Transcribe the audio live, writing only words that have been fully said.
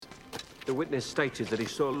The witness stated that he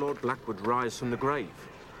saw Lord Blackwood rise from the grave.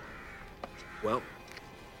 Well?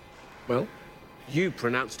 Well? You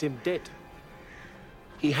pronounced him dead.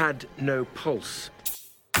 He had no pulse.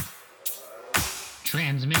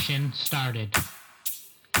 Transmission started.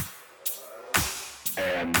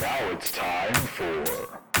 And now it's time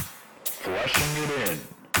for Fleshing It In.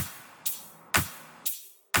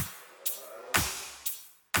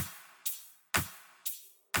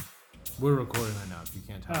 We're recording right now, if you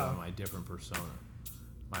can't tell by my different persona.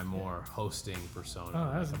 My more hosting persona.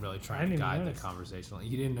 I'm really trying to guide the conversation.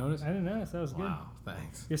 You didn't notice? I didn't notice. That was good. Wow,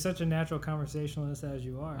 thanks. You're such a natural conversationalist as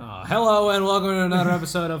you are. Hello, and welcome to another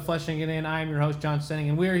episode of Fleshing It In. I am your host, John Stenning,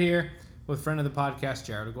 and we're here with friend of the podcast,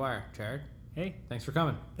 Jared Aguirre. Jared? Hey. Thanks for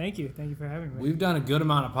coming. Thank you. Thank you for having me. We've done a good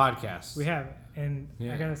amount of podcasts. We have. And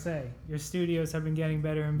I gotta say, your studios have been getting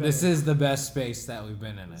better and better. This is the best space that we've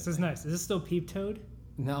been in. This is nice. Is this still Peep Toad?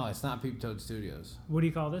 No, it's not Peep Toad Studios. What do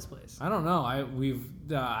you call this place? I don't know.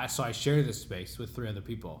 I share this space with 3 other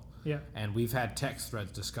people. Yeah. And we've had text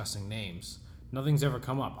threads discussing names. Nothing's ever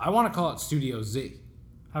come up. I want to call it Studio Z.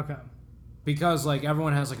 How come? Because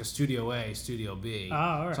everyone has a Studio A, Studio B. Oh,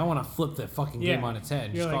 all right. So I want to flip the fucking game on its head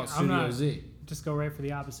and just call it Studio Z. Just go right for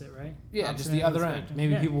the opposite, right? Yeah, opposite just the other end.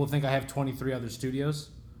 Maybe people will think I have 23 other studios.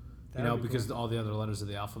 That'd be because cool. all the other letters of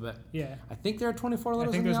the alphabet. Yeah. I think there are 24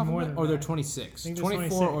 letters in the there's alphabet. more than or there are that. 26. I think 24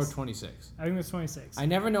 there's or 26. 26. I think there's 26. I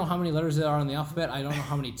never know how many letters there are in the alphabet. I don't know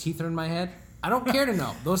how many teeth are in my head. I don't care to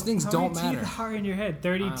know. Those things don't matter. How many teeth are in your head?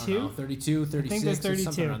 32? 32, 36, I think there's 32.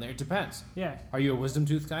 something around there. It depends. Yeah. Are you a wisdom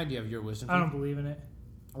tooth guy? Do you have your wisdom tooth? I don't believe in it.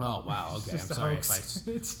 Oh, wow. Okay. I'm Just a sorry hoax.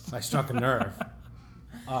 if I struck a nerve.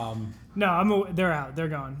 No, they're out. They're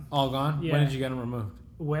gone. All gone? Yeah. When did you get them removed?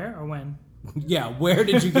 Where or when? Yeah, where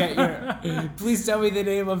did you get your... Please tell me the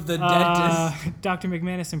name of the dentist. Dr.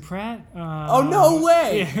 McManus and Pratt. Oh, no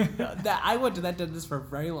way! Yeah. I went to that dentist for a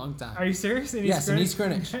very long time. Are you serious? In Yes, in East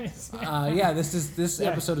Greenwich. Nice. This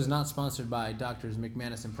episode is not sponsored by Doctors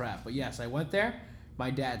McManus and Pratt. But yes, I went there. My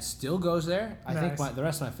dad still goes there. I think the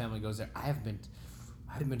rest of my family goes there. I haven't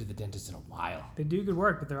been to the dentist in a while. They do good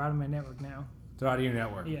work, but they're out of my network now. They're out of your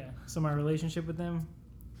network. Yeah. So my relationship with them.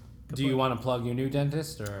 Do you want to plug your new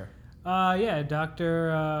dentist or? Yeah,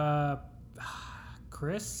 Dr.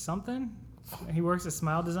 Chris something. He works at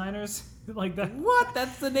Smile Designers. Like that. What?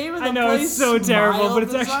 That's the name of the I know, place? it's so terrible, but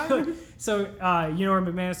it's Design? actually... So, you know where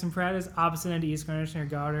McManus and Pratt is? Opposite end of East Greenwich near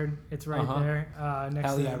Goddard. It's right there. Next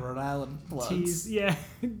Hell to yeah, Rhode Island plugs. Tees. Yeah.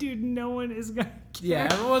 Dude, no one is going to care. Yeah,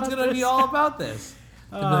 everyone's going to be all about this.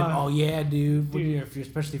 They'll be like, oh yeah, dude.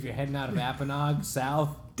 Especially if you're heading out of Apponaug,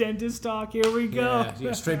 south. Dentist talk, here we go.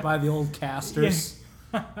 Yeah, straight by the old casters.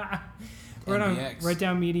 Right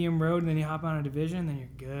down Medium Road, and then you hop on a division, then you're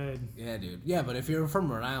good. Yeah, dude. Yeah, but if you're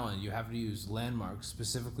from Rhode Island, you have to use landmarks,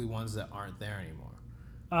 specifically ones that aren't there anymore.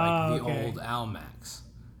 Like the old Almacs.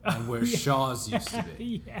 And where Shaw's used to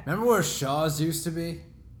be. Yeah. Remember where Shaw's used to be?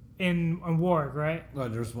 In Warwick, right? Oh,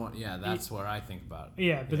 there's one. Yeah, that's where I think about it.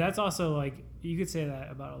 Yeah, but that's also you could say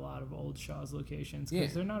that about a lot of old Shaw's locations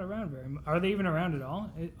because they're not around very much. Are they even around at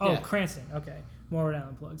all? Oh, yeah. Cranston. Okay. More Rhode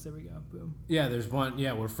Island plugs. There we go. Boom. Yeah, there's one.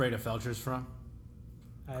 Yeah, where Freda Felcher's from.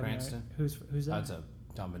 Cranston. Who's that? That's a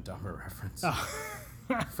Dumb and Dumber reference. Oh.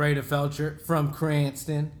 Freda Felcher from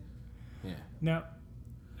Cranston. Yeah. No.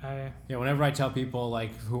 Yeah, whenever I tell people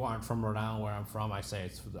who aren't from Rhode Island where I'm from, I say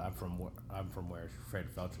I'm from where Freda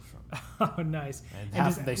Felcher's from. Oh, nice.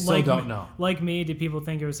 And they still don't know. Like me, did people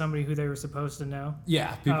think it was somebody who they were supposed to know?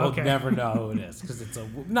 Yeah, people never know who it is because it's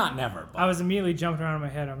not never. But I was immediately jumping around in my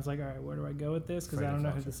head. I was like, all right, where do I go with this? Because I don't know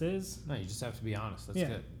who this is. No, you just have to be honest. That's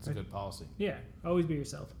good. It's a good policy. Yeah, always be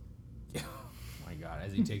yourself. Oh my God,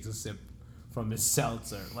 as he takes a sip from his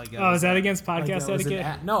seltzer. Is that against podcast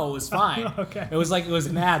etiquette? No, it was fine. Okay. It was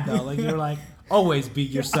an ad though. You're like, always be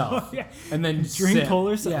yourself. Yeah. And then drink sip.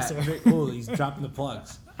 Polar Seltzer. Yeah. He's dropping the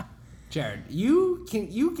plugs. Jared, you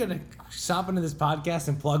gonna stop into this podcast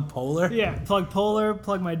and plug Polar? Yeah, plug Polar,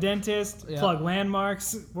 plug my dentist, plug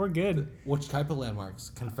landmarks. We're good. Which type of landmarks?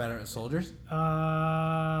 Confederate soldiers?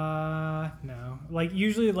 No.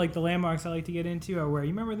 Usually the landmarks I like to get into are where you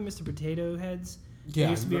remember the Mr. Potato Heads? Yeah,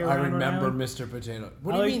 I remember around? Mr. Potato.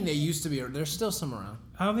 What do you mean they used to be? There's still some around.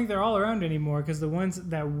 I don't think they're all around anymore because the ones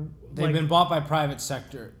that they've been bought by private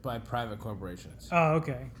corporations. Oh,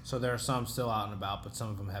 okay. So there are some still out and about, but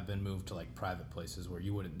some of them have been moved to private places where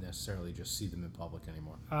you wouldn't necessarily just see them in public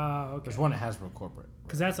anymore. Oh, okay. There's one at Hasbro Corporate.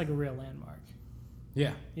 Because that's a real landmark.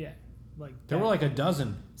 Yeah. Yeah. There were a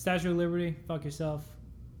dozen. Statue of Liberty, fuck yourself.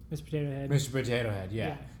 Mr. Potato Head. Mr. Potato Head,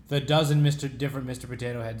 yeah. The dozen different Mr.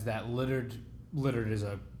 Potato Heads that littered is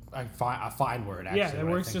a a fine word, actually. Yeah, that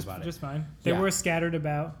works just fine. They were scattered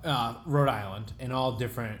about. Rhode Island in all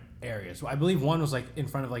different areas. I believe one was like in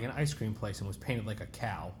front of like an ice cream place and was painted like a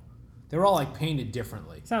cow. They were all like painted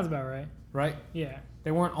differently. Sounds about right. Right? Yeah.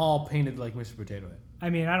 They weren't all painted like Mr. Potato Head. I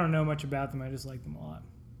mean, I don't know much about them. I just like them a lot.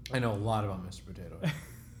 I know a lot about Mr. Potato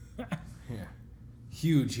Head. Yeah.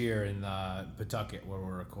 Huge here in Pawtucket where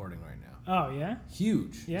we're recording right now. Oh, yeah?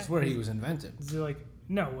 Huge. Yeah. That's where he was invented. Is it like,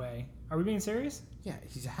 no way. Are we being serious? Yeah,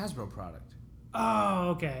 he's a Hasbro product. Oh,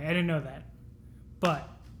 okay. I didn't know that. But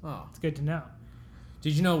it's good to know.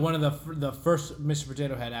 Did you know one of the first Mr.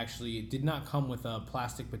 Potato Head actually did not come with a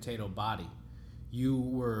plastic potato body? You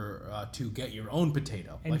were to get your own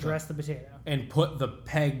potato. And dress the potato. And put the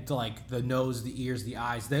pegged, like, the nose, the ears, the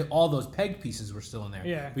eyes. All those pegged pieces were still in there.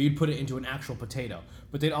 Yeah. But you'd put it into an actual potato.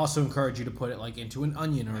 But they'd also encourage you to put it, like, into an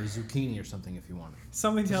onion or a zucchini or something if you wanted.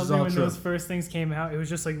 Something tells me when those first things came out, it was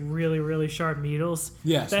just, like, really, really sharp needles.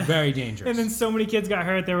 Yes, very dangerous. And then so many kids got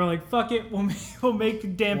hurt, they were like, fuck it, we'll make a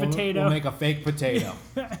damn potato. We'll make a fake potato.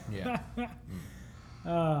 Yeah.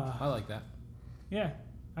 I like that. Yeah.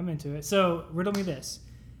 I'm into it. So, riddle me this.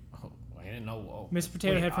 Oh, I didn't know. Whoa. Mr.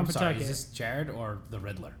 Potato Head from Pawtucket. Sorry, is this Jared or the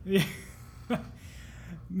Riddler? Yeah.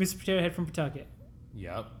 Mr. Potato Head from Pawtucket.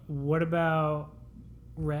 Yep. What about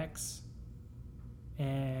Rex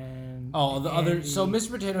and... Oh, the other... So,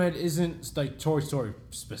 Mr. Potato Head isn't, like, Toy Story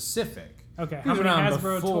specific. Okay. How many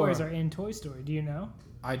Hasbro toys are in Toy Story? Do you know?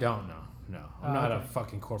 I don't know. No. I'm not a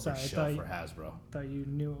fucking corporate shill for Hasbro. I thought you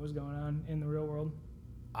knew what was going on in the real world.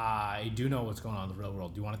 I do know what's going on in the real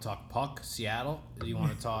world. Do you want to talk Puck, Seattle? Do you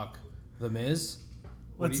want to talk The Miz?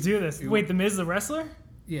 Let's do this. Wait, The Miz, the wrestler?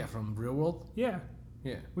 Yeah, from Real World? Yeah.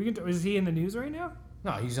 Yeah. Is he in the news right now?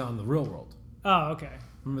 No, he's on The Real World. Oh, okay.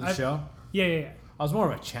 Remember the show? Yeah. I was more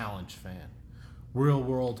of a challenge fan. Real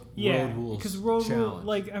World, Road Rules, because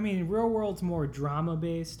Challenge. Real World's more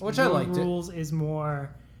drama-based. Which I liked. Road Rules is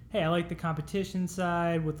more... Hey, I like the competition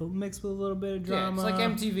side mixed with a little bit of drama. Yeah, it's like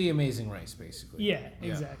MTV Amazing Race, basically. Yeah,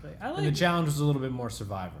 exactly. And the challenge was a little bit more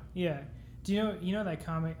Survivor. Yeah. Do you know that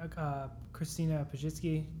comic, Christina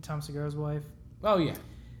Pajitsky, Tom Segura's wife? Oh, yeah.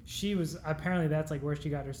 She was, apparently that's like where she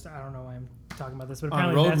got her start. I don't know why I'm talking about this, but on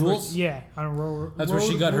apparently Road Rules? On Road That's where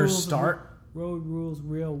she got her start? Road Rules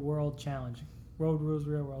Real World Challenge. Road Rules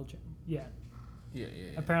Real World Challenge. Yeah. Yeah.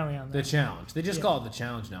 Apparently on that. The challenge. They just call it the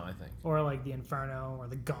challenge now, I think. Or like the Inferno or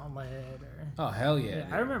the Gauntlet or... Oh, hell yeah. Yeah,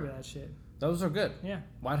 I remember that shit. Those are good. Yeah.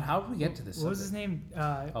 How did we get to this? What was his name?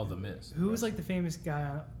 The Miz. Who was like the famous guy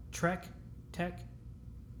on Tech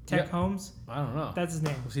Holmes? I don't know. That's his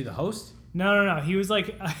name. Was he the host? No. He was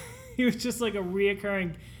like... he was just like a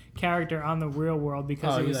reoccurring character on the Real World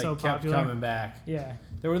because he was so popular. Kept coming back. Yeah.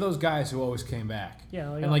 There were those guys who always came back.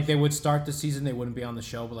 Yeah. And they would start the season, they wouldn't be on the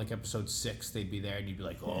show, but like episode 6, they'd be there, and you'd be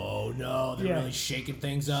like, oh no, they're really shaking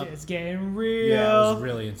things up. Shit's getting real. Yeah, it was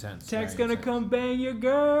really intense. Tech's gonna come bang your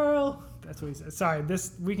girl. That's what he said. Sorry,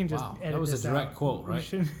 we can just edit this out. That was a direct quote,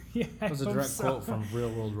 right? Yeah, that was a direct quote from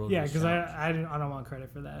Real World Road. Yeah, because I don't want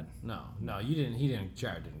credit for that. No, you didn't.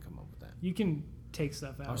 Jared didn't come up with that. You can take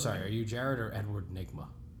stuff out. I'm sorry. Are you Jared or Edward Nigma?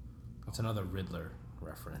 That's another Riddler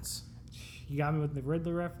reference. You got me with the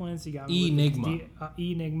Riddler reference. You got me with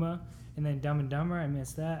Enigma, and then Dumb and Dumber. I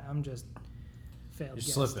missed that. I'm just failed. You're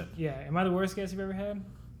slipping. Yeah. Am I the worst guest you've ever had?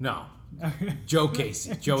 No. Joe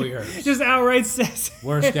Casey. Joey Herbst. Just outright says.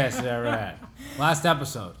 Worst guest I've ever had. Last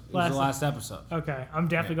episode. It was the last episode. Okay. I'm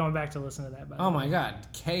definitely going back to listen to that. Oh my God.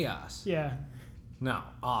 Chaos. Yeah. No.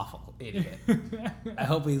 Awful. Idiot. I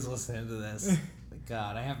hope he's listening to this.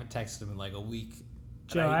 God, I haven't texted him in like a week.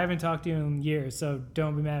 Joe, I haven't talked to you in years, so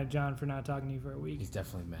don't be mad at John for not talking to you for a week. He's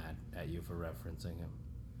definitely mad at you for referencing him.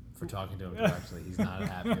 For talking to him directly. He's not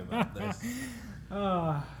happy about this.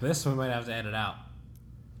 This we might have to edit out.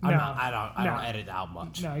 I don't edit out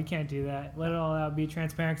much. No, you can't do that. Let it all out. Be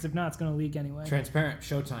transparent, because if not, it's going to leak anyway. Transparent.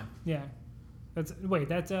 Showtime. Yeah. That's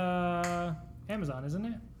Amazon, isn't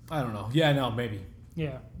it? I don't know. Yeah, no, maybe.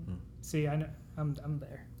 Yeah. See, I know. I'm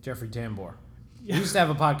there. Jeffrey Tambor. We used to have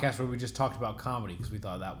a podcast where we just talked about comedy because we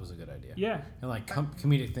thought that was a good idea. Yeah. And like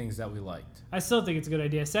comedic things that we liked. I still think it's a good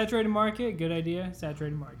idea. Saturated market, good idea.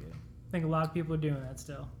 Saturated market. I think a lot of people are doing that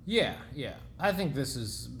still. Yeah. I think this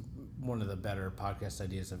is one of the better podcast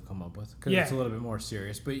ideas I've come up with because it's a little bit more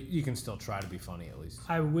serious, but you can still try to be funny at least.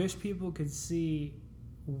 I wish people could see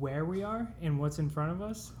where we are and what's in front of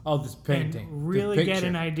us. Oh, this painting. And really get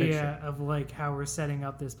an idea of like how we're setting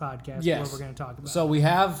up this podcast, what we're going to talk about. So we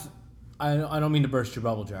have... I don't mean to burst your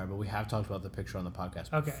bubble, Jared, but we have talked about the picture on the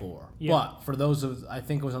podcast before. Yeah. But for those of... I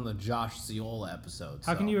think it was on the Josh Ziola episode.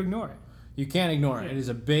 How can you ignore it? You can't ignore it. It is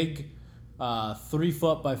a big 3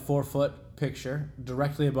 foot by 4 foot picture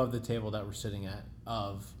directly above the table that we're sitting at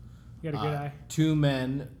of You got a good eye. 2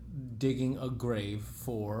 men digging a grave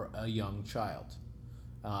for a young child.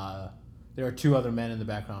 There are 2 other men in the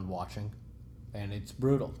background watching, and it's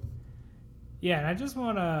brutal. Yeah, and I just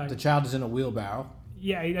want to... The child is in a wheelbarrow.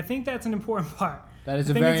 Yeah, I think that's an important part. That is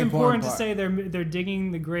a very important part. I think it's important to say they're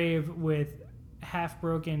digging the grave with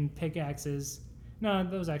half-broken pickaxes. No,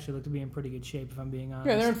 those actually look to be in pretty good shape, if I'm being honest.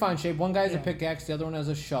 Yeah, they're in fine shape. One guy has a pickaxe, the other one has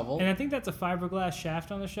a shovel. And I think that's a fiberglass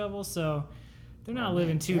shaft on the shovel, so they're not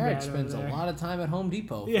living too bad over spends there. a lot of time at Home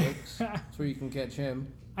Depot, folks. That's where you can catch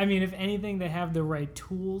him. I mean, if anything, they have the right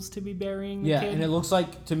tools to be burying the kid. Yeah, and it looks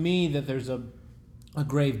like, to me, that there's a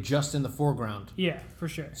grave just in the foreground. Yeah, for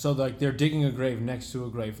sure. So, like, they're digging a grave next to a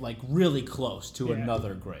grave, like, really close to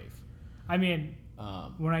another grave. I mean,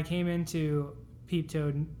 when I came into Peep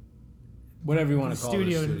Toad... Whatever you want to call it.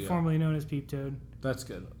 Studio, formerly known as Peep Toad. That's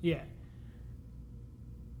good. Yeah.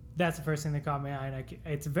 That's the first thing that caught my eye, and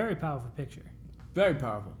it's a very powerful picture. Very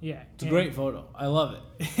powerful. Yeah. It's a great photo. I love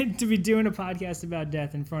it. To be doing a podcast about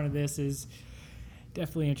death in front of this is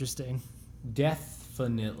definitely interesting.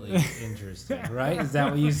 Definitely interesting, right? Is that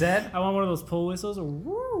what you said? I want one of those pull whistles.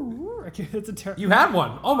 It's a you had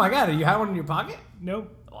one. Oh my God. You had one in your pocket?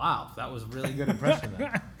 Nope. Wow. That was a really good impression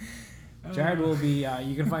then. Jared will be,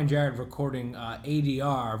 you can find Jared recording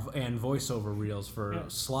ADR and voiceover reels for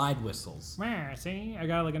slide whistles. See, I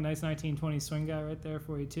got like a nice 1920 swing guy right there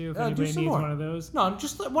for you too. If anybody needs one of those. No,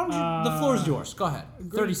 just, why don't you, the floor is yours. Go ahead.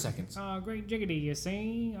 30 seconds. Great jiggity, you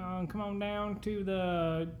see. Come on down to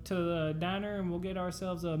the diner and we'll get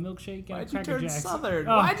ourselves a milkshake and a Cracker Jacks.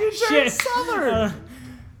 Why'd you turn southern?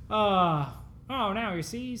 Oh, now you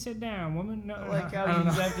see, sit down, woman. No, like how you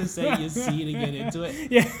have to say you see to get into it.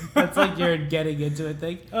 Yeah, that's like your getting into it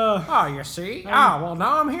thing. Oh, you see. Well,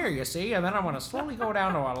 now I'm here. You see, and then I'm gonna slowly go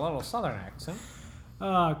down to a little southern accent.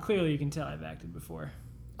 Clearly you can tell I've acted before.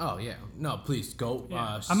 Oh yeah, no, please go.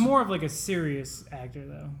 Yeah. I'm more of like a serious actor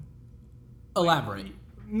though. Elaborate.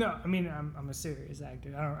 No, I mean I'm a serious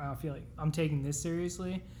actor. I don't feel like I'm taking this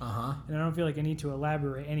seriously. And I don't feel like I need to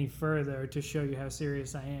elaborate any further to show you how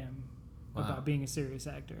serious I am. About being a serious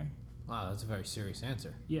actor. Wow, that's a very serious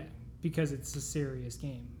answer. Yeah, because it's a serious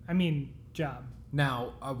game. I mean, job.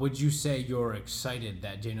 Now, would you say you're excited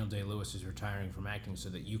that Daniel Day-Lewis is retiring from acting so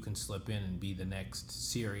that you can slip in and be the next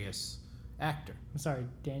serious actor? I'm sorry,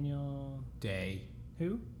 Daniel... Day...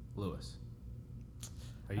 Who? Lewis.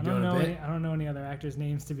 Are you doing a bit? I don't know any other actors'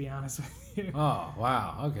 names, to be honest with you. Oh,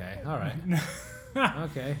 wow. Okay. All right.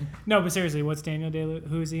 Okay. No, but seriously, what's Daniel Day-Lewis?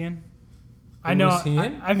 Who is he in? I know. Who's he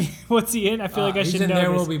in? I mean, what's he in? I feel like I should know. He's in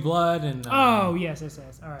There Will Be Blood and. Oh yes.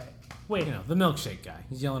 All right. Wait. You know, the milkshake guy.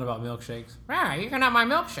 He's yelling about milkshakes. You can have my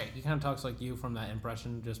milkshake. He kind of talks like you from that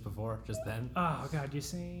impression just then. Oh God, you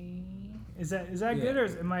see, is that good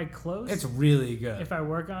or am I close? It's really good. If I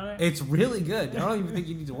work on it. It's really good. I don't even think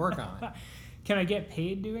you need to work on it. Can I get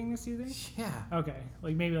paid doing this, you think? Yeah. Okay.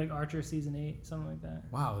 Like maybe like Archer season 8, something like that.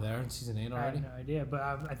 Wow, they're in season 8 already? I have no idea, but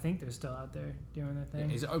I think they're still out there doing their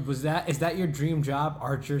thing. Is that your dream job,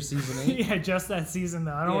 Archer season 8? Yeah, just that season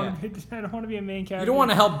though. I don't want to be a main character. You don't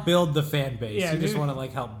want to help build the fan base. Yeah, you just want to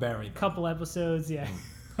like help bury them. Couple episodes, yeah.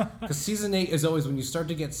 Because season 8 is always when you start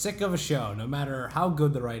to get sick of a show, no matter how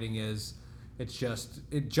good the writing is.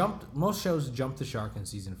 Most shows jump the shark in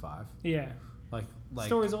season 5. Yeah. Like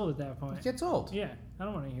story's old at that point. It gets old. Yeah, I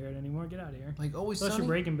don't want to hear it anymore. Get out of here. Like Always Unless Sunny. you're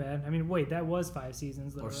Breaking Bad. I mean, wait, that was 5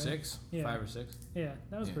 seasons though, or right? 6? Yeah. 5 or 6. Yeah,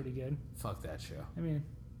 that was pretty good. Fuck that show. I mean,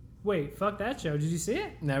 wait, fuck that show. Did you see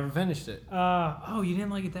it? Never finished it. Oh, you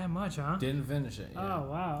didn't like it that much, huh? Didn't finish it. Yeah. Oh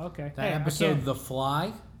wow, okay. That episode, The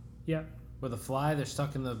Fly. Yep. Where the fly, they're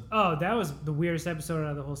stuck in the... Oh, that was the weirdest episode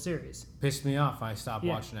out of the whole series. Pissed me off. I stopped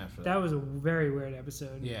watching after that. That was a very weird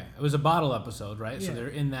episode. Yeah. It was a bottle episode, right? Yeah. So they're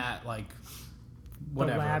in that, like...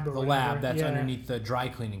 Whatever. The lab that's underneath the dry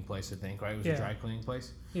cleaning place, I think, right? It was a dry cleaning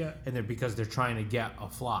place. Yeah. And because they're trying to get a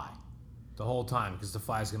fly the whole time because the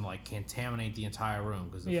fly's going to, like, contaminate the entire room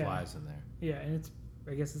because the fly's in there. Yeah, and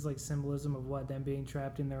I guess it's like symbolism of them being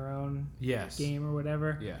trapped in their own game or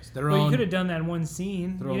whatever. Yes. You could have done that in one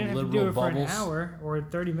scene. You didn't have to do it for bubbles. an hour or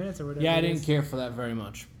 30 minutes or whatever. Yeah, I didn't care for that very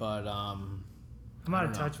much, but I'm out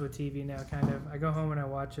of touch with TV now, kind of. I go home and I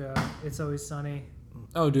watch It's Always Sunny.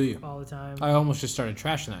 Oh, do you? All the time. I almost just started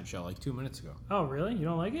trashing that show like 2 minutes ago. Oh, really? You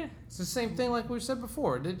don't like it? It's the same thing like we said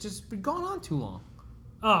before. It's just been going on too long.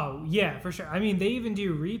 Oh, yeah, for sure. I mean, they even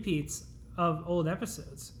do repeats of old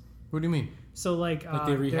episodes. What do you mean? So, like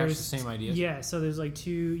they rehash the same ideas? Yeah, so there's like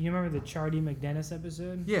 2... You remember the Chardy McDennis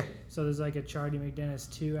episode? Yeah. So there's like a Chardy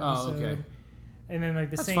McDennis 2 episode. Oh, okay. And then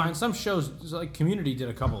like That's fine. Some shows, like Community did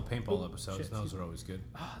a couple of paintball episodes, and those are always good.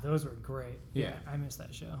 Oh, those were great. Yeah. I missed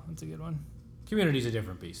that show. That's a good one. Community's a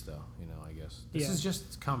different beast, though. I guess this is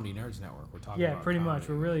just Comedy Nerds Network. We're talking about pretty comedy. much.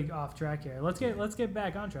 We're really off track here. Let's get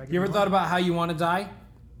back on track. You ever thought about how you want to die?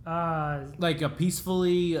 Like a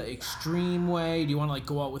peacefully, extreme way? Do you want to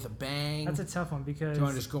go out with a bang? That's a tough one because. Do you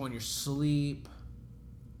want to just go in your sleep?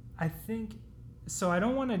 I think so. I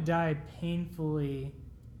don't want to die painfully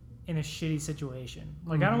in a shitty situation.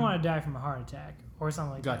 I don't want to die from a heart attack or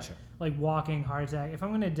something like that. Gotcha. Like walking heart attack. If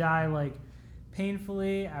I'm gonna die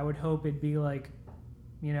painfully, I would hope it'd be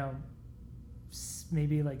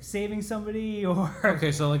maybe saving somebody or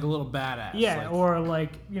okay, so a little badass. Yeah, or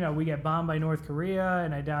we get bombed by North Korea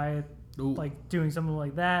and I die doing something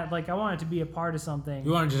like that. I want it to be a part of something.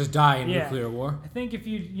 You want to just die in nuclear war? I think if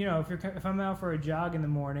if I'm out for a jog in the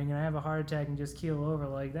morning and I have a heart attack and just keel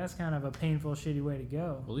over, that's kind of a painful, shitty way to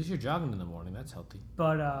go. Well, at least you're jogging in the morning. That's healthy.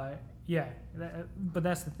 But but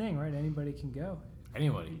that's the thing, right? Anybody can go.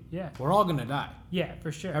 Anybody. Yeah. We're all gonna die. Yeah,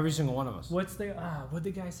 for sure. Every single one of us. What'd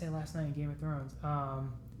the guy say last night in Game of Thrones?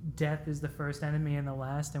 Death is the first enemy and the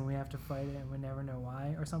last, and we have to fight it, and we never know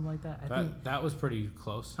why, or something like that. I think that was pretty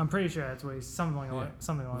close. I'm pretty sure that's what he's something like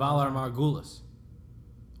Valar Morghulis.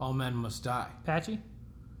 All men must die. Patchy?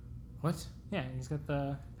 What? Yeah, he's got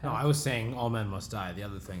the. No, I was saying all men must die. The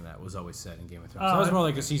other thing that was always said in Game of Thrones. So that was more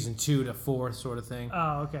like a season 2 to 4 sort of thing.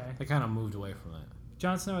 Oh, okay. They kind of moved away from that.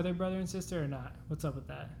 Jon Snow, are they brother and sister or not? What's up with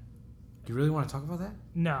that? Do you really want to talk about that?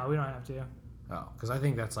 No, we don't have to. Oh, because I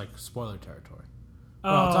think that's spoiler territory. But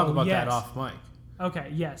I'll talk about that off mic.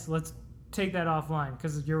 Okay, yes. Let's take that offline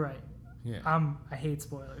because you're right. Yeah. I hate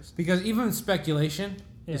spoilers. Because even speculation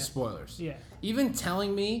is spoilers. Yeah. Even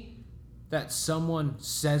telling me that someone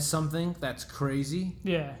says something that's crazy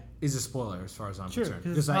is a spoiler as far as I'm concerned.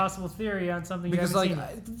 Because it's a possible theory on something you haven't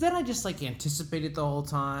seen. Then I just anticipated the whole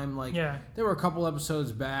time. There were a couple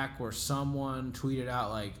episodes back where someone tweeted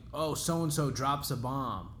out oh, so-and-so drops a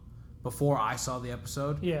bomb before I saw the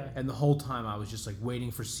episode. Yeah. And the whole time I was just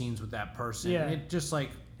waiting for scenes with that person. Yeah. And it just and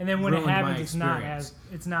then when it happens, it's not as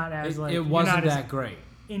it wasn't that great.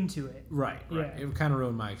 Into it. Right. Yeah. It kind of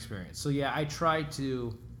ruined my experience. So yeah, I try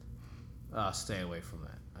to stay away from that.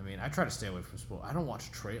 I mean, I try to stay away from spoilers. I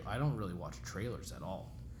don't really watch trailers at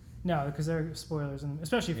all. No, because they're spoilers, and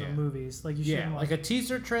especially for movies. You shouldn't. A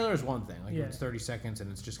teaser trailer is one thing. It's 30 seconds,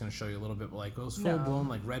 and it's just going to show you a little bit. But those full blown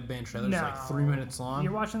red band trailers, 3 minutes long.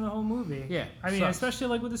 You're watching the whole movie. Yeah. I mean,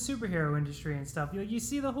 especially with the superhero industry and stuff. You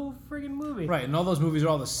see the whole friggin' movie. Right, and all those movies are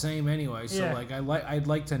all the same anyway. So I'd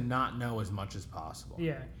like to not know as much as possible.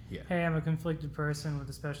 Yeah. Yeah. Hey, I'm a conflicted person with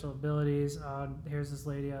the special abilities. Here's this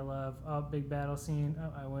lady I love. Oh, big battle scene.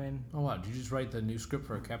 Oh, I win. Oh, wow. Did you just write the new script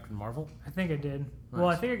for Captain Marvel? I think I did. Nice. Well,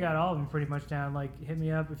 I think I got all of them pretty much down. Hit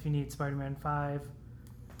me up if you need Spider-Man 5.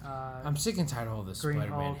 I'm sick and tired of all this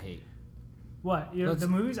Spider-Man hate. What? The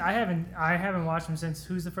movies? I haven't watched them since.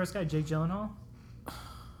 Who's the first guy? Jake Gyllenhaal? My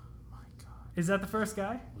God. Is that the first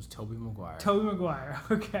guy? It was Tobey Maguire. Tobey Maguire.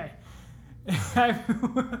 Okay.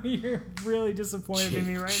 You're really disappointed in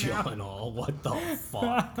me right now. Gyllenhaal, what the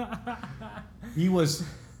fuck? He was,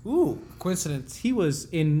 coincidence. He was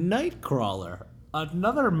in Nightcrawler,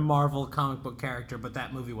 another Marvel comic book character, but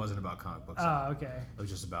that movie wasn't about comic books. Oh, okay. It was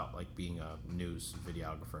just about being a news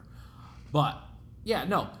videographer. But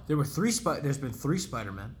there were there's been 3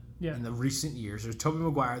 Spider-Men in the recent years. There's Tobey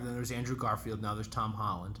Maguire, then there's Andrew Garfield, now there's Tom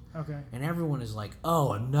Holland. Okay. And everyone is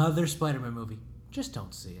oh, another Spider-Man movie. Just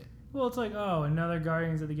don't see it. Well, it's another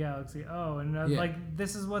Guardians of the Galaxy. Oh, another,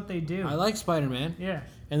 this is what they do. I like Spider-Man. Yeah.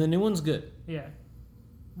 And the new one's good. Yeah.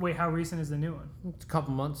 Wait, how recent is the new one? It's a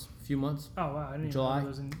few months. Oh, wow. I didn't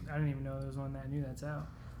even know there was one that new that's out.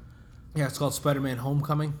 Yeah, it's called Spider-Man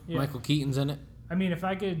Homecoming. Yeah. Michael Keaton's in it. I mean, if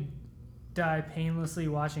I could die painlessly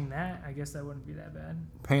watching that, I guess that wouldn't be that bad.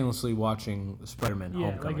 Painlessly watching Spider-Man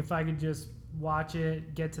Homecoming. Yeah, if I could just watch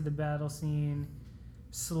it, get to the battle scene,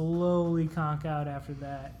 slowly conk out after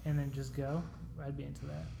that, and then just go, I'd be into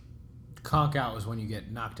that. Conk out is when you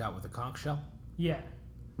get knocked out with a conch shell? Yeah.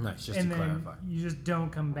 Nice, just and to clarify. You just don't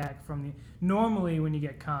come back from the... Normally, when you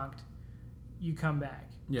get conked, you come back.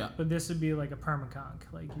 Yeah. But this would be like a permaconk.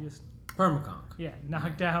 You just... Permaconk. Yeah,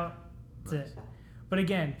 knocked out. That's it. But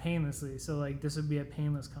again, painlessly. So, this would be a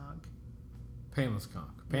painless conk. Painless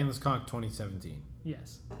conk. Painless conk 2017.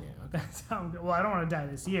 Yes. Yeah, okay. That's how I'm... Well, I don't want to die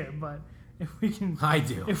this year, but... If we can, I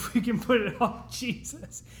do. If we can put it off,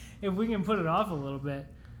 Jesus. If we can put it off a little bit,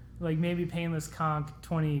 maybe Painless Conk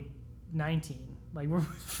 2019. We're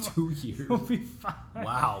 2 years. We'll be fine.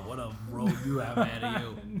 Wow, what a road you have ahead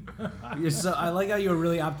of you. I like how you were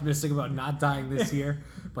really optimistic about not dying this year,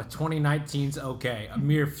 but 2019's okay. A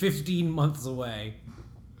mere 15 months away.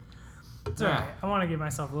 It's alright. I want to give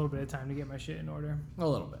myself a little bit of time to get my shit in order. A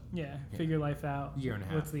little bit. Yeah. Figure life out. Year and a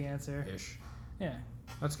half. What's the answer? Ish. Yeah.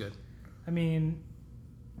 That's good. I mean,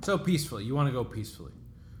 so peacefully. You want to go peacefully.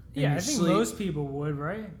 Yeah, I think most people would,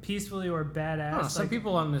 right? Peacefully or badass. No, some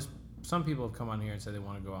people have come on here and said they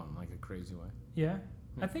want to go out in like a crazy way. Yeah?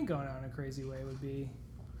 I think going out in a crazy way would be...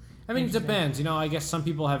 I mean, it depends. You know, I guess some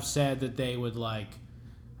people have said that they would like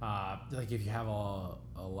if you have a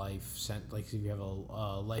if you have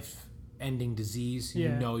a life-ending disease, you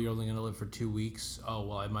know you're only going to live for 2 weeks. Oh,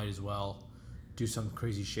 well, I might as well do some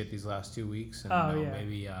crazy shit these last 2 weeks. And,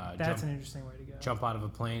 maybe that's an interesting way to go. Jump out of a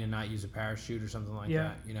plane and not use a parachute or something like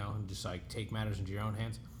that. You know, and just like take matters into your own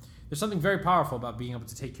hands. There's something very powerful about being able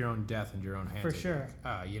to take your own death into your own hands. For sure.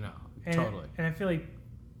 You know, totally. And I feel like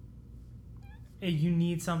you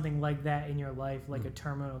need something like that in your life, like a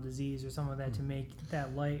terminal disease or something like that, to make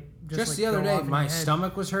that light. Just the other day, my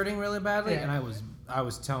stomach was hurting really badly, and I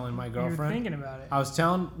was telling my girlfriend. You were thinking about it. I was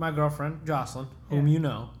telling my girlfriend Jocelyn, whom you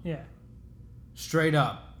know. Yeah. Straight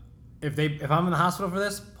up, if I'm in the hospital for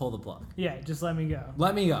this, pull the plug. Yeah, just let me go.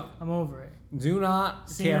 Let me go. I'm over it. Do not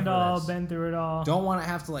seen care it for all, this. been through it all. Don't want to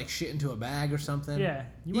have to like shit into a bag or something. Yeah,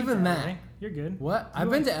 even that. LA. You're good. What? I've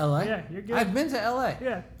been to LA. Yeah, you're good. I've been to LA.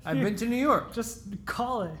 Yeah, I've been to New York. Just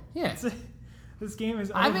call it. Yeah. This game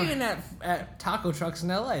is over. I've eaten at taco trucks in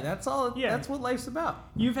LA. That's all. Yeah. That's what life's about.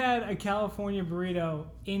 You've had a California burrito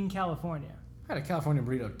in California. I had a California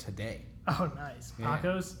burrito today. Oh, nice. Yeah.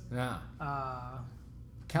 Tacos? Yeah.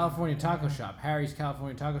 California Taco Shop, Harry's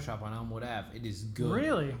California Taco Shop on Elmwood Ave. It is good.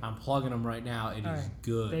 Really? I'm plugging them right now. It is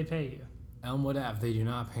good. They pay you. Elmwood Ave, they do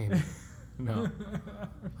not pay me. No.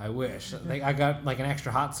 I wish. I got like an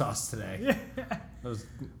extra hot sauce today.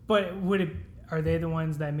 But are they the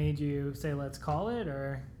ones that made you say, let's call it?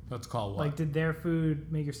 Or let's call what? Like, did their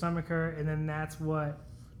food make your stomach hurt? And then that's what...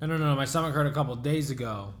 No. My stomach hurt a couple of days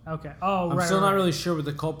ago. Okay. Oh, I'm still not really sure what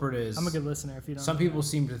the culprit is. I'm a good listener if you don't Some people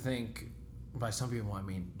seem to think... By some people, I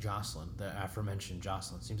mean Jocelyn, the aforementioned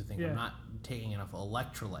Jocelyn, seems to think I'm not taking enough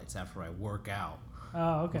electrolytes after I work out.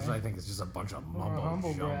 Oh, okay. Which I think is just a bunch of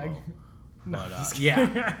humble brag. But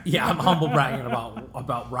yeah, I'm humble bragging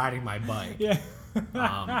about riding my bike. Yeah.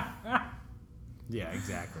 Yeah,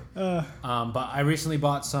 exactly. But I recently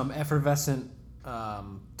bought some effervescent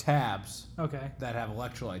tabs. Okay. That have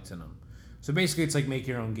electrolytes in them. So basically, it's like make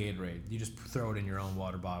your own Gatorade. You just throw it in your own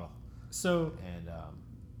water bottle. So and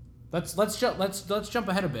let's jump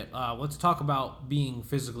ahead a bit. Let's talk about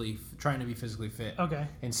trying to be physically fit. Okay.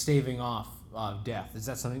 And staving off death. Is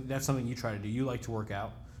that something you try to do? You like to work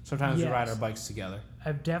out. Sometimes we ride our bikes together.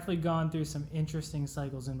 I've definitely gone through some interesting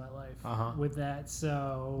cycles in my life with that.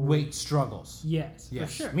 So weight struggles. Yes, for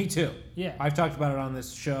sure. Me too. Yeah. I've talked about it on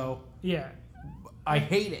this show. Yeah. I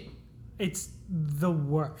hate it. It's the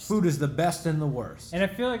worst. Food is the best and the worst. And I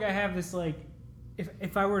feel like I have this like,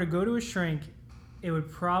 if I were to go to a shrink, it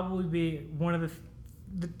would probably be one of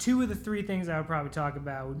the two of the three things I would probably talk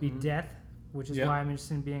about would be death, which is why I'm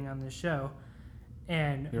interested in being on this show.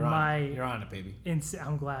 And you're on it, baby.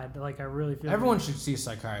 I'm glad. Like, I really feel everyone should see a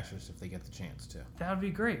psychiatrist if they get the chance to. That would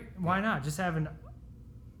be great. Why not? Just having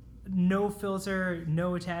no filter,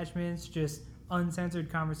 no attachments, just uncensored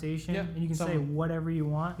conversation, and you can say whatever you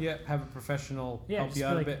want. Yeah, have a professional help you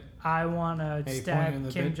out like, a bit. I want to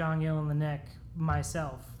stab Kim Jong-il in the neck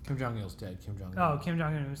myself. Kim Jong-il's dead. Kim Jong-il. Oh, Kim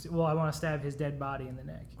Jong-un. Well, I want to stab his dead body in the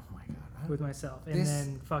neck. Oh my god. With myself, and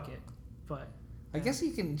then fuck it. But I guess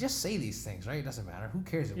you can just say these things, right? It doesn't matter. Who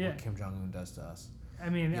cares what Kim Jong-un does to us? I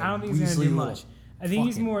mean, I don't think he's gonna do much. I think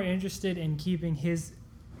he's more interested in keeping his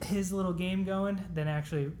little game going than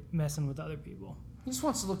actually messing with other people. He just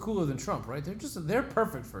wants to look cooler than Trump, right? They're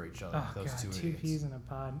perfect for each other. Oh, those God, two idiots. peas in a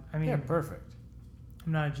pod. I mean, they're perfect.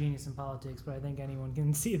 I'm not a genius in politics, but I think anyone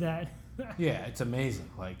can see that. Yeah, it's amazing.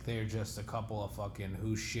 Like, they're just a couple of fucking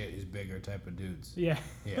whose shit is bigger type of dudes. Yeah.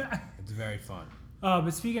 Yeah, it's very fun. Oh,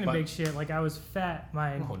 but speaking of big shit, like, I was fat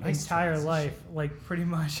my entire life, like, pretty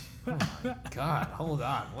much. Oh my God, hold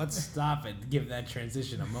on. Let's stop and give that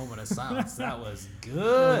transition a moment of silence. That was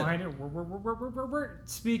good.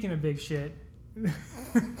 Speaking of big shit.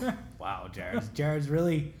 Wow, Jared's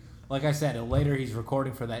really, like I said, later he's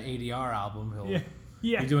recording for that ADR album.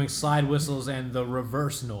 He'll be doing slide whistles and the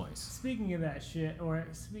reverse noise. Speaking of that shit, or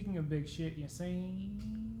speaking of big shit, you're saying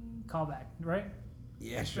callback, right?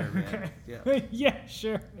 Yeah, sure, man. Yeah. Yeah,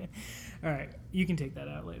 sure, man. All right, you can take that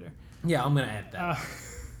out later. Yeah, I'm gonna add that.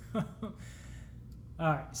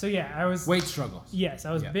 All right, so yeah, I was weight struggles. Yes,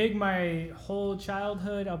 I was big my whole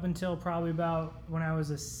childhood up until probably about when I was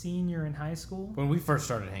a senior in high school. When we first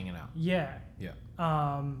started hanging out. Yeah. Yeah.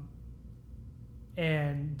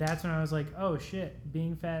 And that's when I was like, oh shit,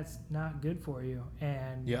 being fat's not good for you,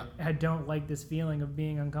 and I don't like this feeling of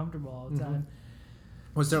being uncomfortable all the time.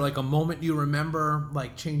 Was there like a moment you remember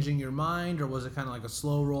like changing your mind, or was it kind of like a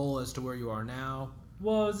slow roll as to where you are now?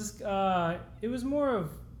 Well, it was it was more of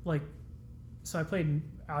like, so I played,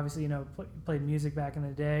 obviously, played music back in the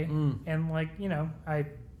day, and like, I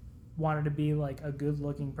wanted to be like a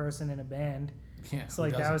good-looking person in a band. Yeah. So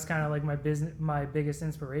like that was kind of like my biggest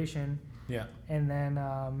inspiration. Yeah. And then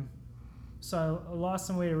so I lost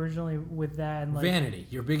some weight originally with that, and like Vanity.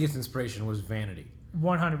 Your biggest inspiration was vanity.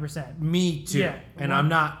 100%. Me too. Yeah. And I'm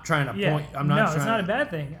not trying to point. I'm not. No, trying it's not a bad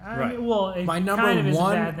thing. I mean, well, it my number kind of is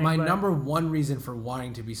one. a bad thing, my but number one reason for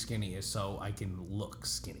wanting to be skinny is so I can look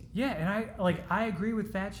skinny. Yeah, and I agree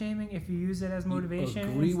with fat shaming if you use it as motivation.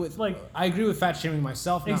 I agree with fat shaming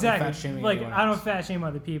myself. Not Exactly. With fat shaming like anyone I don't else. fat shame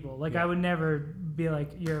other people. Like I would never be like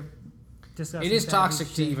you're disgusting. It is fat toxic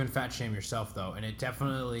piece to of shit. even fat shame yourself though, and it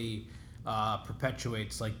definitely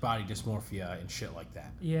perpetuates like body dysmorphia and shit like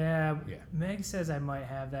that. Yeah. Yeah. Meg says I might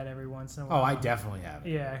have that every once in a Oh, while. I definitely have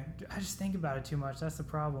it. Yeah, I just think about it too much. That's the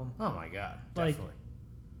problem. Oh my god, Like- definitely.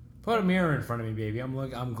 Put a mirror in front of me, baby.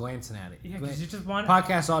 I'm glancing at it. Yeah, because you just want.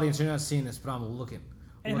 Podcast audience, you're not seeing this, but I'm looking.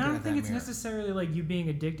 And looking I don't at think that it's mirror. necessarily like you being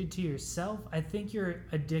addicted to yourself. I think you're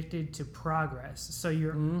addicted to progress. So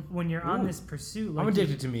you're when you're on Ooh. this pursuit. Like I'm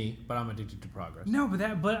addicted to me, but I'm addicted to progress. No,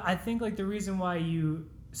 but I think like the reason why you.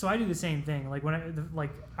 So I do the same thing. Like when I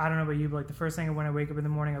don't know about you, but like the first thing when I wake up in the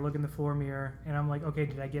morning, I look in the floor mirror and I'm like, okay,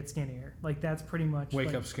 did I get skinnier? Like that's pretty much Wake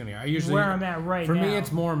like, up skinnier. I usually where I'm at right For now. me,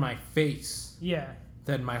 it's more my face Yeah.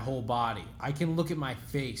 than my whole body. I can look at my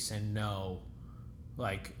face and know,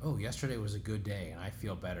 like, oh, yesterday was a good day and I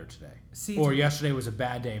feel better today. See, Or yesterday was a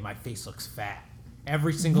bad day and my face looks fat.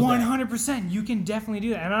 Every single day. 100%. You can definitely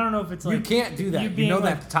do that. And I don't know if it's like You can't do that. You being know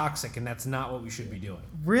like, that's toxic and that's not what we should be doing.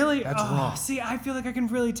 Really? That's Oh, wrong. See, I feel like I can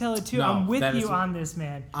really tell it too. No, I'm with that is- you on this,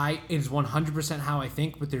 man. It is 100% how I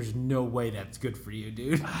think, but there's no way that's good for you,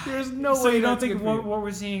 dude. There's no So way you don't that's think good for you. what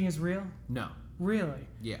we're seeing is real? No. Really?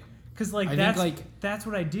 Yeah. Because like I that's think, like- that's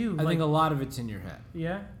what I do. I like, think a lot of it's in your head.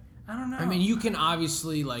 yeah. I don't know. I mean, you can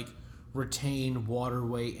obviously like retain water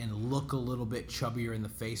weight and look a little bit chubbier in the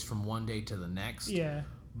face from one day to the next. yeah.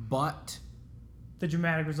 But The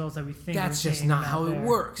dramatic results that we think that's we're just seeing not are how it there.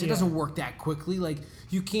 works. It Yeah. doesn't work that quickly. Like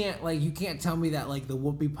you can't tell me that like the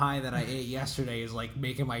whoopie pie that I ate yesterday is like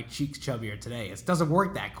making my cheeks chubbier today. It doesn't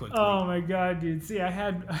work that quickly. Oh my god, dude! See, I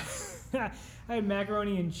had I had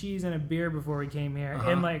macaroni and cheese and a beer before we came here,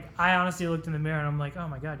 and like I honestly looked in the mirror and I'm like, oh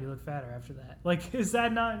my god, you look fatter after that. Like, is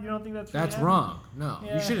that not? You don't think that's really That's happening? wrong. No,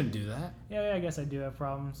 Yeah. you shouldn't do that. Yeah, I guess I do have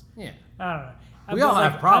problems. Yeah. I don't know. We all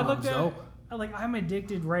have problems, though. Like I'm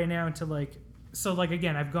addicted right now to like. So like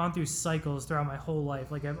again, I've gone through cycles throughout my whole life.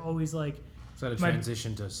 Like I've always like. Is that a My-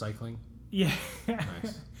 transition to cycling? Yeah.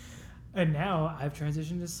 Nice. And now I've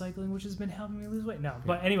transitioned to cycling, which has been helping me lose weight. No,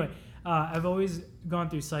 but anyway, I've always gone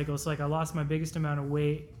through cycles. So like I lost my biggest amount of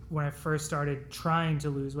weight when I first started trying to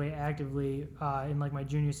lose weight actively in like my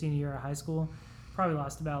senior year of high school. Probably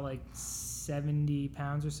lost about like 70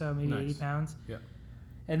 pounds or so, maybe Nice. 80 pounds. Yeah.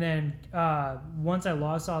 And then once I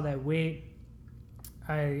lost all that weight,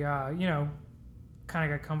 I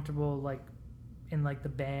kind of got comfortable like in like the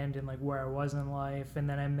band and like where I was in life. And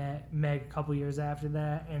then I met Meg a couple years after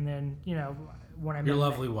that. And then when I met Your Meg-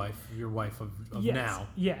 lovely wife, your wife of yes, now.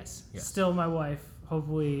 yes, Yes. still my wife.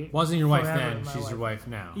 Hopefully, Wasn't your wife forever then, my she's your wife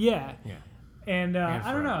now. Yeah, Yeah. and I don't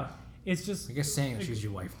forever. know. It's just I guess saying that she's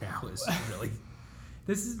your wife now is really...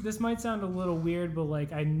 this might sound a little weird, but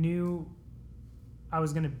like I knew I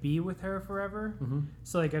was gonna be with her forever. Mhm.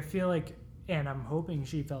 So like I feel like, and I'm hoping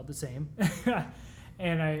she felt the same.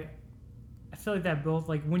 And I feel like that both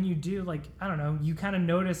like when you do like I don't know, you kind of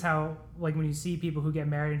notice how like when you see people who get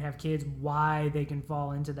married and have kids, why they can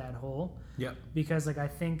fall into that hole. Yep. Because like I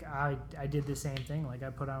think I did the same thing. Like I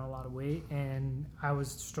put on a lot of weight and I was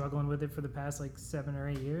struggling with it for the past like 7 or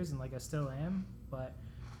 8 years, and like I still am. But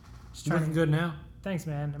just You trying looking to, good now? thanks,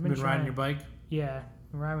 man. I've Been been riding trying. your bike? Yeah,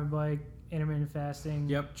 riding my bike, intermittent fasting.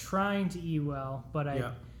 Yep. Trying to eat well, but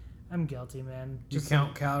Yep. I'm guilty, man. Do you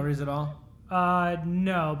count calories at all?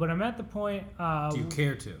 No, but I'm at the point. Do you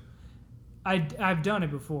care to? I've done it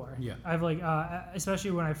before. Yeah. I've like,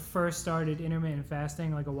 especially when I first started intermittent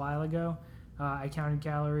fasting like a while ago. I counted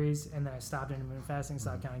calories and then I stopped intermittent fasting,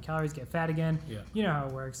 stopped counting calories, get fat again. Yeah. You know how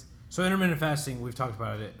it works. So intermittent fasting, we've talked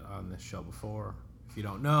about it on this show before. If you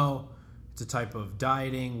don't know, it's a type of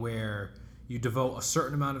dieting where you devote a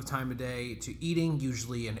certain amount of time a day to eating,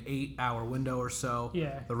 usually an 8-hour window or so.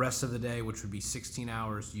 Yeah. The rest of the day, which would be 16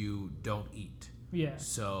 hours, you don't eat. Yeah.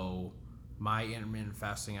 So my intermittent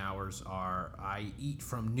fasting hours are I eat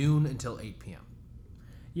from noon until 8 p.m.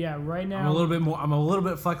 Yeah. Right now. I'm a little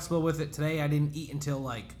bit flexible with it. Today I didn't eat until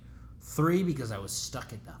like 3 because I was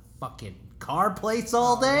stuck at the fucking car place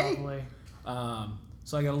all day. Lovely.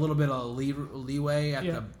 So I got a little bit of leeway at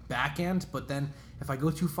the back end, but then if I go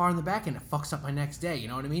too far in the back end, it fucks up my next day. You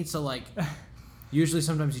know what I mean? So like, usually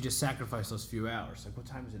sometimes you just sacrifice those few hours. Like, what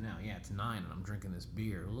time is it now? Yeah, it's 9, and I'm drinking this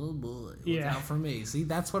beer. Oh boy, look out for me. See,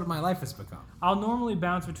 that's what my life has become. I'll normally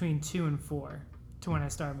bounce between 2 and 4 to when I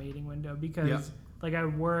start my eating window because like I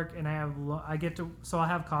work and I get to, so I'll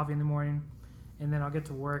have coffee in the morning. And then I'll get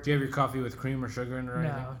to work. Do you have your coffee with cream or sugar in it or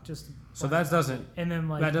anything? No, just. So that doesn't. And then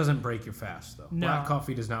like that doesn't break your fast though. No. Black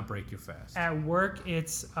coffee does not break your fast. At work,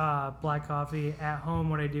 it's black coffee. At home,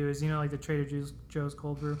 what I do is like the Trader Joe's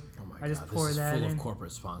cold brew. Oh my god! I just pour this that is full in. of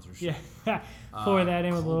corporate sponsorship. Yeah, pour that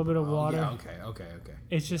in with a little bit of water. Yeah. Okay.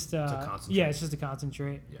 It's just a concentrate. Yeah, it's just a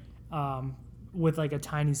concentrate. Yeah. With like a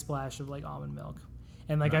tiny splash of like almond milk.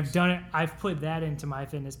 And like Nice. I've done it, I've put that into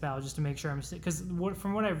MyFitnessPal just to make sure I'm, because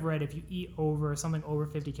from what I've read, if you eat something over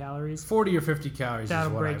 50 calories, 40 or 50 calories that'll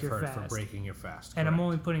is what break I've your heard fast. for breaking your fast. And I'm correct.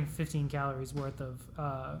 only putting 15 calories worth of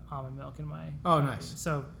almond milk in my. Oh, coffee. nice.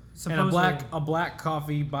 So And supposedly, a black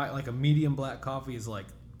coffee like a medium black coffee is like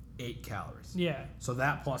 8 calories. yeah. So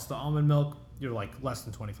that plus the almond milk, you're like less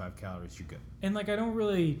than 25 calories. You're good. And like I don't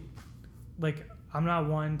really, like I'm not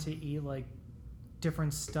one to eat like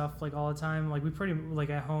different stuff like all the time. Like we pretty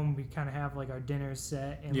like at home we kind of have like our dinners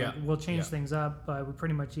set and like, we'll change things up, but we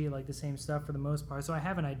pretty much eat like the same stuff for the most part. So I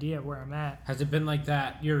have an idea of where I'm at. Has it been like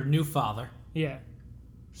that? You're a new father. Yeah.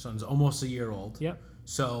 Son's almost a year old. Yep.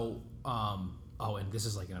 So, and this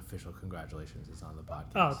is like an official congratulations. It's on the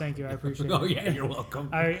podcast. Oh, thank you. I appreciate it. Oh yeah, you're welcome.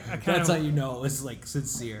 I That's how kind you know it's like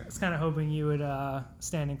sincere. I was kind of hoping you would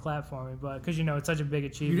stand and clap for me, but because it's such a big You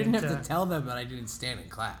achievement. didn't have to tell them that I didn't stand and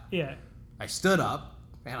clap. Yeah. I stood up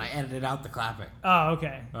and I edited out the clapping. Oh,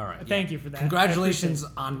 okay. All right. Thank you for that. Congratulations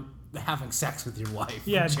on having sex with your wife,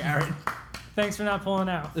 Yeah. Jared. Thanks for not pulling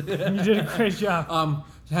out. You did a great job.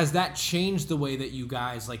 Has that changed the way that you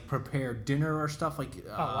guys like prepare dinner or stuff? Like,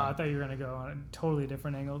 Oh, wow, I thought you were gonna go on a totally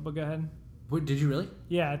different angle, but go ahead. what, did you really?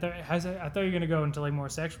 Yeah, I thought you were gonna go into like more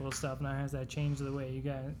sexual stuff. Now has that changed the way you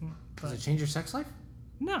guys? Does it change your sex life?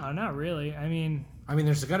 No, not really. I mean,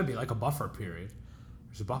 There's got to be like a buffer period.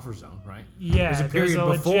 There's a buffer zone, right? yeah, There's a period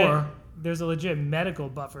before. There's a legit medical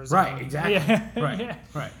buffer zone. Right, exactly. Yeah, Right, yeah.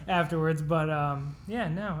 right. Afterwards, but yeah,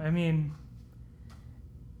 no, I mean,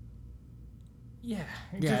 yeah.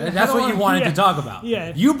 Yeah, that's what you wanted to talk about.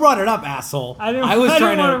 Yeah. You brought it up, asshole. I didn't was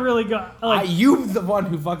trying want to to really go. Like, you the one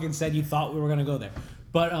who fucking said you thought we were gonna go there.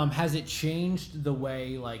 But has it changed the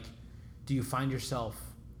way, like, do you find yourself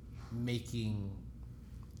making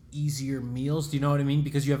easier meals? Do you know what I mean?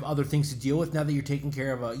 Because you have other things to deal with now that you're taking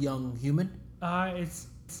care of a young human. it's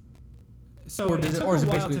so Or it does it- took or is a it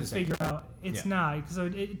while basically to the same? figure out. It's not. So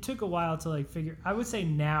it took a while to like figure. I would say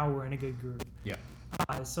now we're in a good group. Yeah.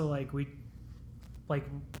 So like we, like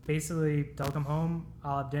basically they'll come home.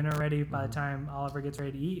 I'll have dinner ready by the time Oliver gets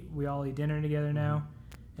ready to eat. We all eat dinner together now,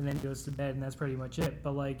 and then he goes to bed, and that's pretty much it.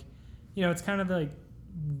 But like, it's kind of like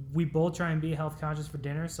we both try and be health conscious for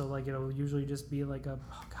dinner. So like it'll usually just be like a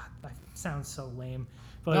that sounds so lame.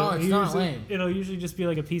 But No, it's not lame. It'll usually just be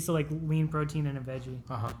like a piece of like lean protein and a veggie.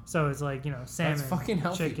 Uh-huh. So it's like salmon, That's fucking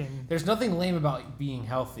healthy. chicken. There's nothing lame about being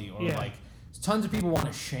healthy or Yeah. like tons of people want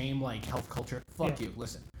to shame like health culture. Fuck Yeah. you.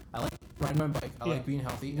 Listen, I like riding my bike. I Yeah. like being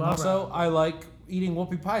healthy, and Love also riding. I like eating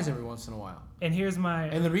whoopie pies every once in a while. And here's my.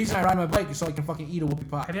 And the reason I ride my bike is so I can fucking eat a whoopie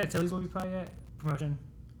pie. Have you had Tilly's whoopie pie yet? Promotion.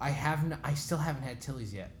 I haven't. I still haven't had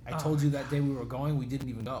Tilly's yet. I told you that day we were going, we didn't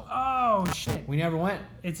even go. Oh shit! We never went.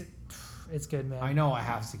 It's good, man. I know I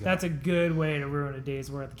have to go. That's a good way to ruin a day's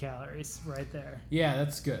worth of calories, right there. Yeah,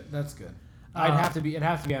 that's good. That's good. It'd have to be on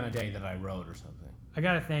a day that I rode or something. I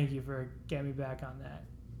gotta thank you for getting me back on that.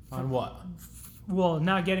 On what? Well,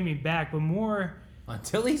 not getting me back, but more On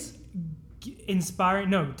Tilly's? inspiring.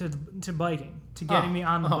 No, to biking, to getting me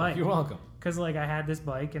on the bike. You're welcome. Because like I had this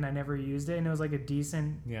bike and I never used it, and it was like a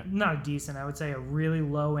decent, not a decent, I would say a really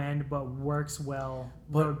low end but works well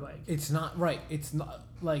road bike. It's not right. It's not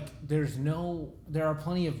like there are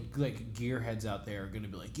plenty of like gearheads out there going to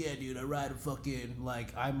be like, yeah, dude, I ride a fucking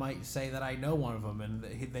like I might say that I know one of them and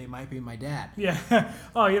they might be my dad. Yeah.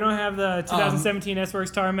 Oh, you don't have the 2017 S-Works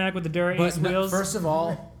Tarmac with the Dura Ace wheels? First of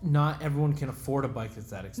all, not everyone can afford a bike that's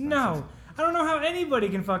that expensive. No. I don't know how anybody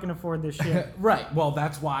can fucking afford this shit. Right. Well,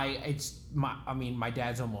 that's why my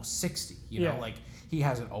dad's almost 60. You know, Yeah. like he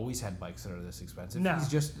hasn't always had bikes that are this expensive. No. He's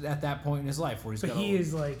just at that point in his life where he's But got. he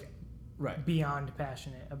is like right. beyond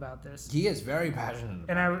passionate about this. He is very passionate.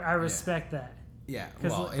 And I respect that. Yeah.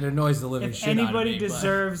 'Cause Well, it annoys the living shit out of me.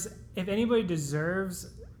 If anybody deserves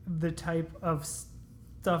the type of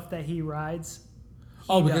stuff that he rides.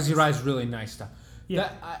 Because he does. rides really nice stuff.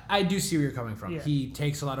 Yeah. I do see where you're coming from. Yeah. He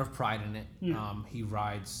takes a lot of pride in it. Yeah. He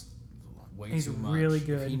rides way He's too much. really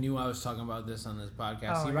good. If he knew I was talking about this on this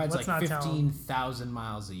podcast, Oh, he rides let's like not tell him. 15,000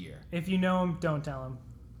 miles a year. If you know him, don't tell him.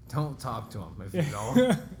 Don't talk to him if you know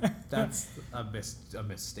him. That's a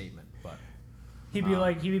misstatement. But He'd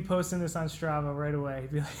be posting this on Strava right away.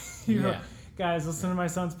 He'd be like, guys, listen to my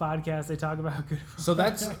son's podcast. They talk about how good. So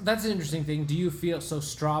that's an interesting thing. Do you feel so?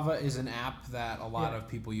 Strava is an app that a lot of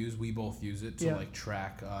people use. We both use it to like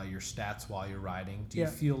track your stats while you're riding. Do you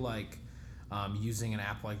feel like using an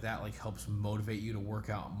app like that like helps motivate you to work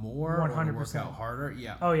out more 100%. or to work out harder?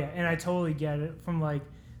 Yeah. Oh yeah, and I totally get it. From like,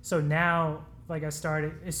 so now like I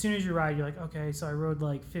started as soon as you ride, you're like, okay, so I rode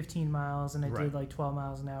like 15 miles and I did like 12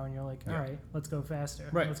 miles an hour, and you're like, all right, let's go faster.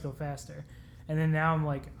 Right. Let's go faster. And then now I'm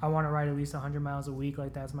like, I want to ride at least 100 miles a week.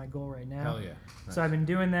 Like that's my goal right now. Hell yeah. Nice. So I've been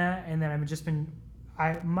doing that, and then I've just been.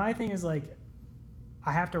 My thing is like,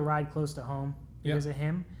 I have to ride close to home because of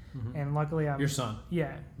him, and luckily I'm your son.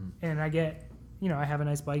 Yeah, and I get, I have a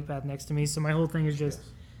nice bike path next to me. So my whole thing is just,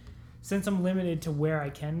 since I'm limited to where I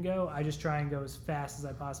can go, I just try and go as fast as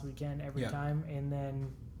I possibly can every time, and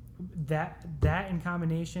then that in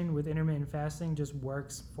combination with intermittent fasting just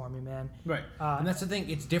works for me, man. Right. And that's the thing.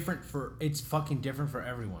 It's fucking different for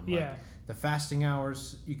everyone. Like, the fasting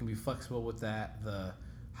hours, you can be flexible with that. The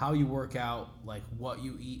how you work out, like what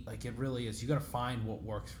you eat, like it really is. You got to find what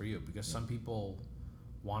works for you, because some people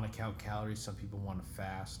want to count calories, some people want to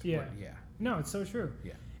fast. Yeah. But No, it's so true.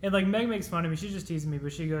 Yeah. And like Meg makes fun of me. She's just teasing me,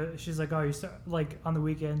 but she's like, oh, like on the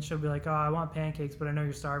weekend, she'll be like, oh, I want pancakes, but I know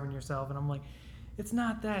you're starving yourself, and I'm like, it's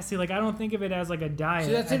not that. See, like I don't think of it as like a diet.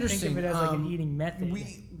 See, that's interesting. I think of it as like an eating method.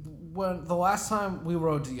 When the last time we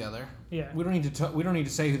rode together, we don't need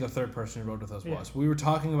to say who the third person who rode with us was. We were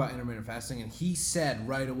talking about intermittent fasting, and he said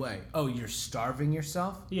right away, "Oh, you're starving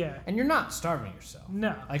yourself." Yeah. And you're not starving yourself.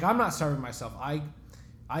 No. Like I'm not starving myself.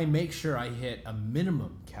 I make sure I hit a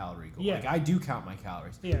minimum calorie goal. Yeah. Like I do count my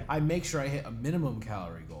calories. Yeah. I make sure I hit a minimum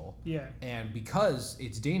calorie goal. Yeah. And because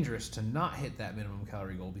it's dangerous to not hit that minimum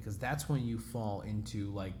calorie goal, because that's when you fall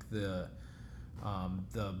into like the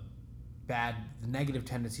negative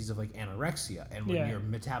tendencies of like anorexia, and when your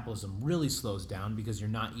metabolism really slows down because you're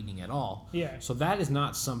not eating at all. Yeah. So that is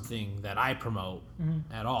not something that I promote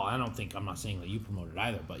at all. I'm not saying that you promote it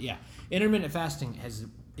either, but intermittent fasting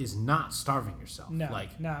is not starving yourself. No,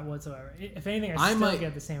 like not whatsoever. If anything, I still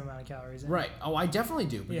get the same amount of calories in. Right. Oh, I definitely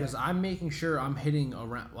do, because I'm making sure I'm hitting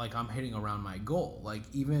around my goal. Like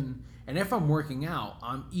and if I'm working out,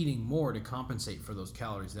 I'm eating more to compensate for those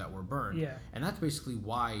calories that were burned. Yeah. And that's basically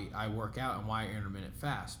why I work out and why I intermittent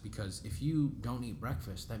fast, because if you don't eat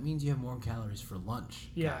breakfast, that means you have more calories for lunch,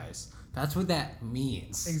 guys. That's what that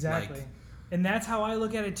means. Exactly. Like, and that's how I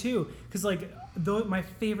look at it too, because like my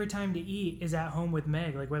favorite time to eat is at home with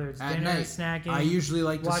Meg, like whether it's dinner, night. snacking. I usually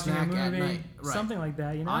like to watching snack a movie, at night, right. something like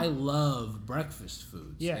that. I love breakfast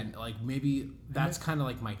foods. Yeah. And like maybe that's kind of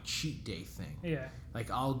like my cheat day thing. Yeah. Like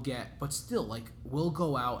but still, like we'll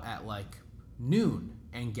go out at like noon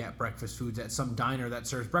and get breakfast foods at some diner that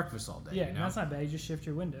serves breakfast all day. Yeah, you know? that's not bad. You just shift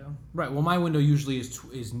your window. Right. Well, my window usually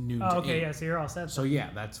is noon to 8. Okay, yeah. So you're all set. So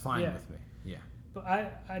that's fine with me. Yeah. But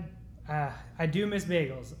I do miss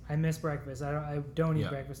bagels. I miss breakfast. I don't eat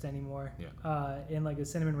breakfast anymore. Yeah. And like a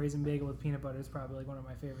cinnamon raisin bagel with peanut butter is probably like one of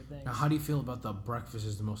my favorite things. Now, how do you feel about the breakfast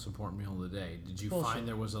is the most important meal of the day? Did you find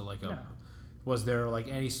there was No. Was there like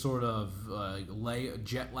any sort of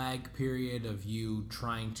jet lag period of you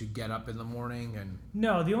trying to get up in the morning and?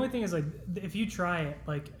 No, the only thing is like if you try it,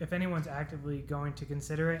 like if anyone's actively going to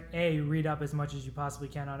consider it, read up as much as you possibly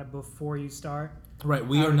can on it before you start. Right,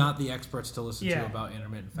 we are not the experts to listen to about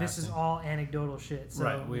intermittent fasting. This is all anecdotal shit. So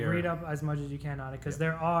right, read up as much as you can on it, because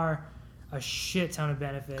there are a shit ton of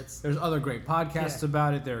benefits. There's other great podcasts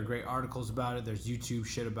about it. There are great articles about it. There's YouTube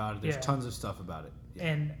shit about it. There's tons of stuff about it. Yeah.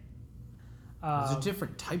 And there's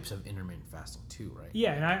different types of intermittent fasting too, right?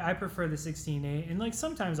 Yeah, and I prefer the 16-8. And like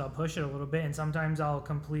sometimes I'll push it a little bit, and sometimes I'll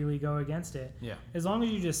completely go against it. Yeah. As long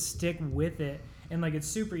as you just stick with it, and like it's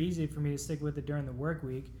super easy for me to stick with it during the work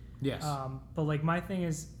week. Yes. But like my thing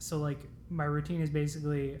is, so like my routine is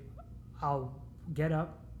basically, I'll get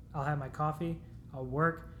up, I'll have my coffee, I'll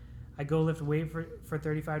work, I go lift weight for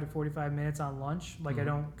 35 to 45 minutes on lunch. Like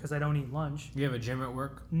because I don't eat lunch. You have a gym at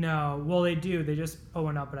work? No. Well, they do. They just put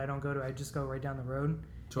one up, but I don't go to it. I just go right down the road.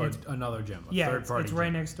 To another gym, third party it's gym.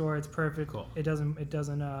 right next door. It's perfect. Cool. It doesn't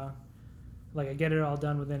like I get it all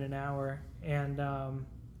done within an hour, and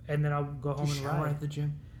then I'll go home and shower ride at the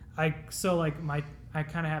gym. I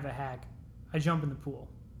kind of have a hack. I jump in the pool.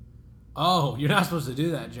 Oh, you're not supposed to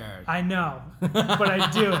do that, Jared. I know, but I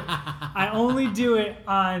do it. I only do it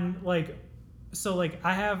on like So like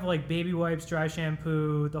I have like baby wipes, dry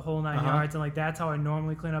shampoo, the whole 9 yards, and like that's how I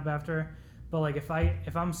normally clean up after. But like if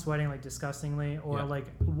I'm sweating like disgustingly, or like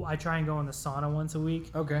I try and go in the sauna once a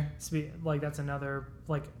week. Okay. Like that's another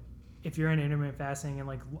like if you're in intermittent fasting, and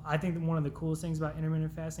like I think one of the coolest things about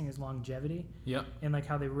intermittent fasting is longevity. Yep. And like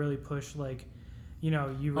how they really push like, you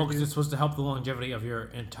know, you because it's supposed to help the longevity of your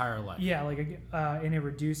entire life. Yeah, like and it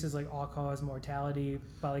reduces like all-cause mortality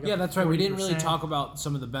by like that's right. We didn't really talk about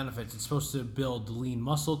some of the benefits. It's supposed to build lean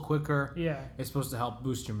muscle quicker. Yeah. It's supposed to help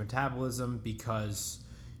boost your metabolism because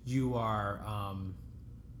you are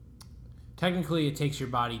technically it takes your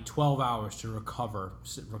body 12 hours to recover.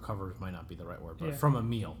 Recover might not be the right word, but from a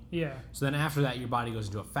meal. Yeah. So then after that, your body goes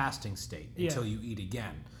into a fasting state until you eat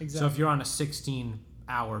again. Exactly. So if you're on a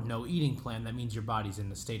 16-hour no eating plan, that means your body's in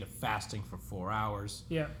the state of fasting for 4 hours.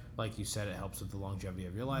 Yeah. Like you said, it helps with the longevity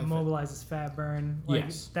of your life. Mobilizes fat burn. Like,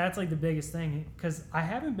 yes. That's like the biggest thing because I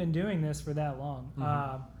haven't been doing this for that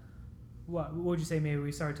long. What would you say? Maybe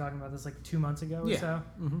we started talking about this like 2 months ago or so,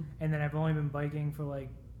 and then I've only been biking for like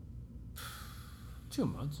 2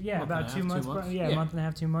 months. Yeah, about 2 months. A month and a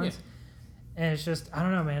half, 2 months. Yeah. And it's just I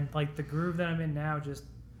don't know, man. Like the groove that I'm in now, just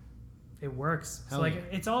it works. So like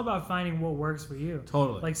it's all about finding what works for you.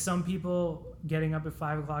 Totally. Like some people getting up at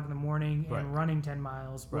 5 o'clock in the morning and running 10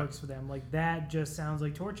 miles works for them. Like that just sounds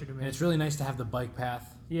like torture to me. And it's really nice to have the bike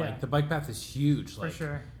path. Yeah. Like the bike path is huge. For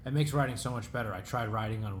sure. It makes riding so much better. I tried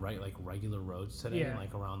riding on regular roads today and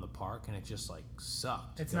like around the park, and it just like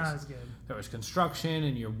sucked. It's not as good. There was construction,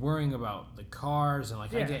 and you're worrying about the cars, and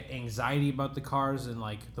like I get anxiety about the cars, and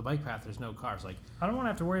like the bike path, there's no cars. Like I don't want to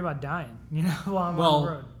have to worry about dying, you know, while I'm on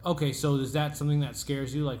the road. Okay, so is that something that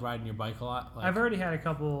scares you, like riding your bike a lot? Like, I've already had a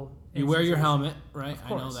couple. You wear your helmet, right? Of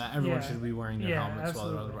course. I know that. Everyone should be wearing their helmets while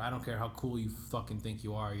they're on the road. I don't care how cool you fucking think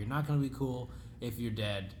you are. You're not going to be cool if you're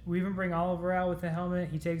dead. We even bring Oliver out with the helmet.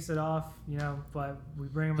 He takes it off, you know, but we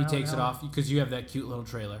bring him out. He takes it off because you have that cute little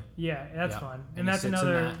trailer. Yeah, that's fun. And that's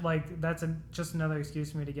another, just another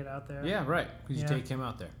excuse for me to get out there. Yeah, right. Because you take him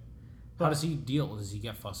out there. How does he deal? Does he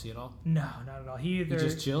get fussy at all? No, not at all. He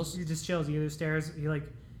just chills? He just chills. He either stares,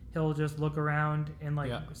 he'll just look around and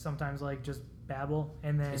sometimes just babble,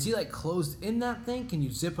 and then is he closed in that thing? Can you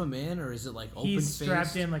zip him in, or is it open face? He's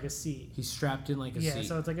strapped in like a seat. He's strapped in like a seat. Yeah,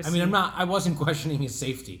 so it's like a seat. I mean, I wasn't questioning his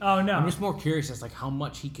safety. Oh no, I'm just more curious as how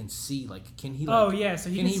much he can see. Can he? So he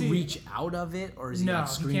can he reach out of it, or is he screened in?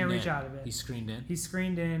 No, he can't reach out of it. He's screened in. He's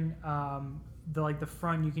screened in. The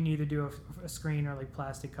front, you can either do a screen or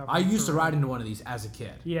plastic cover. I used to ride into one of these as a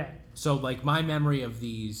kid. Yeah. So my memory of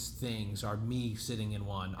these things are me sitting in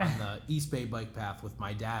one on the East Bay bike path with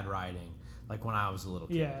my dad riding. When I was a little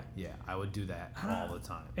kid. Yeah. Yeah, I would do that all the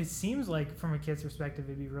time. It seems like from a kid's perspective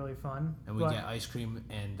it'd be really fun. And we get ice cream,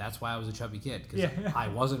 and that's why I was a chubby kid, because I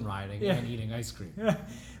wasn't riding and eating ice cream.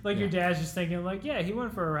 Your dad's just thinking he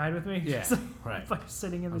went for a ride with me. Yeah, right.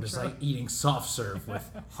 Sitting in the truck. I'm just eating soft serve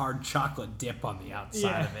with hard chocolate dip on the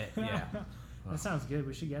outside of it. Yeah. That sounds good.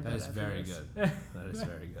 We should get that. That is very good. That is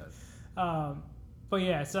very good. But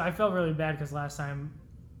yeah, so I felt really bad because last time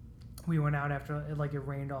we went out after it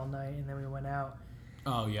rained all night, and then we went out.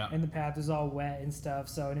 Oh yeah. And the path was all wet and stuff.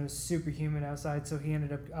 And it was super humid outside. So he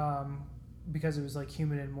ended up because it was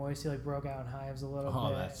humid and moist. He broke out in hives a little bit.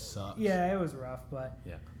 Oh, that sucks. Yeah, it was rough, but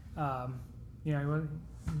he's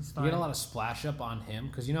fine. You get a lot of splash up on him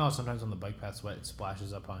because how sometimes on the bike path it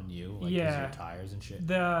splashes up on you, your tires and shit.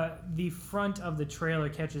 The front of the trailer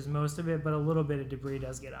catches most of it, but a little bit of debris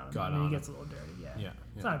does get on him. He gets a little dirty. Yeah.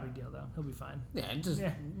 It's not a big deal though. He'll be fine. Yeah, just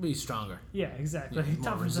be stronger. Yeah, exactly.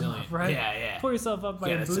 More resilient. Up, right? Yeah. Pull yourself up by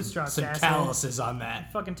your bootstraps. Some calluses on that.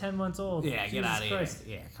 You're fucking 10 months old. Yeah, Jesus get out of Christ.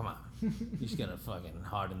 here. Yeah, come on. You just gotta fucking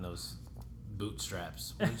harden those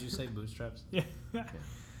bootstraps. What did you say, bootstraps? Yeah.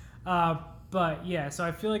 But yeah, so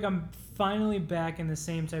I feel like I'm finally back in the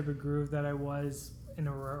same type of groove that I was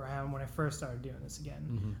around when I first started doing this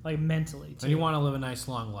again, mentally too. And you want to live a nice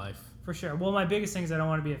long life. For sure. Well, my biggest thing is I don't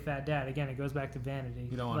want to be a fat dad. Again, it goes back to vanity.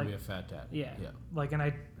 You don't want to be a fat dad. Yeah. And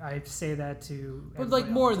I say that to. But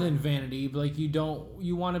more than vanity, but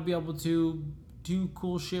you want to be able to do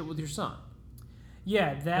cool shit with your son.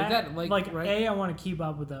 Yeah, right? A, I want to keep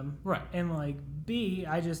up with them. Right. And B,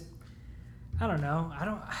 I don't know.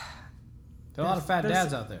 There are a lot of fat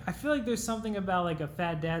dads out there. I feel like there's something about a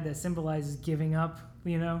fat dad that symbolizes giving up,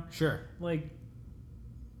 Sure.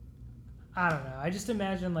 I don't know. I just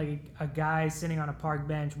imagine a guy sitting on a park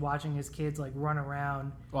bench watching his kids run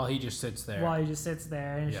around while he just sits there. And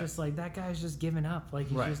it's just that guy's just giving up. He's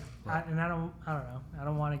just. I don't know. I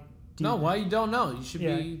don't want to No, well, you don't know. You should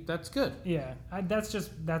be. That's good. Yeah,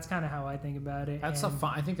 that's kind of how I think about it. That's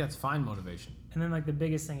I think that's fine motivation. And then like the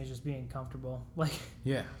biggest thing is just being comfortable. Like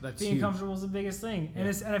that's being huge. comfortable is the biggest thing. And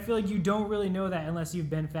I feel like you don't really know that unless you've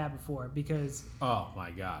been fat before, because oh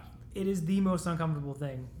my god, it is the most uncomfortable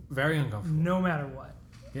thing. Very uncomfortable. No matter what.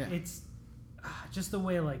 Yeah. It's just the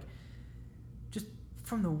way just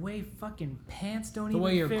from the way fucking pants don't even fit. The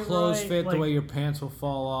way your clothes right, fit, the way your pants will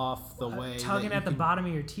fall off, the way tugging at the bottom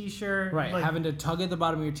of your t-shirt. Right, like, having to tug at the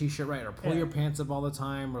bottom of your t-shirt, right, or pull your pants up all the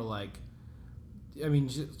time, or like, I mean,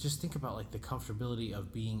 just think about like the comfortability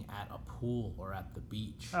of being at a pool or at the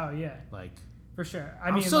beach. Oh yeah, like for sure.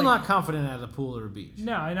 I'm still not confident at a pool or a beach.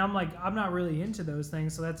 No, and I'm not really into those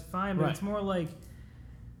things, so that's fine. But it's more like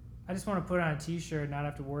I just want to put on a t-shirt, and not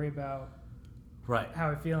have to worry about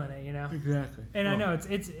how I feel in it, you know. Exactly. And I know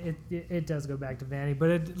it does go back to vanity, but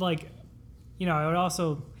it like, you know, I would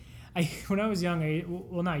also, when I was young,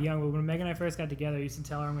 not young, but when Megan and I first got together, I used to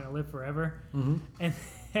tell her I'm going to live forever,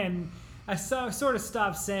 and I sort of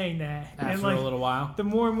stopped saying that after a little while. The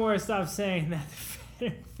more and more I stopped saying that,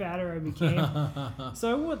 the fatter I became.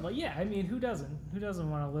 So I would I mean, who doesn't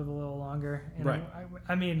want to live a little longer? And right.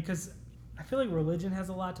 I mean, because I feel like religion has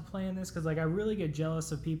a lot to play in this, because like I really get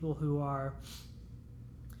jealous of people who are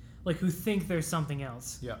like who think there's something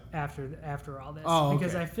else after all this.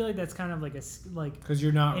 Because I feel like that's kind of like because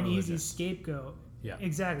you're not an religious. Easy scapegoat. Yeah,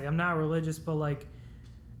 exactly. I'm not religious, but like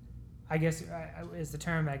I guess is the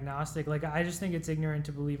term agnostic. Like I just think it's ignorant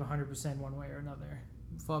to believe 100% one way or another.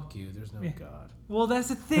 Fuck you. There's no God. Well, that's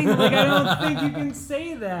the thing. Like I don't think you can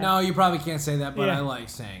say that. No, you probably can't say that, but I like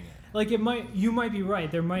saying it. Like you might be right.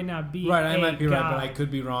 There might not be right. I might be God. right, but I could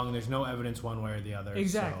be wrong. There's no evidence one way or the other.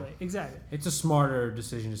 Exactly. So exactly. It's a smarter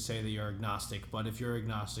decision to say that you're agnostic. But if you're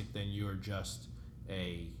agnostic, then you're just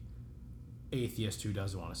a atheist who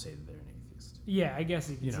doesn't want to say that they're an atheist. Yeah, I guess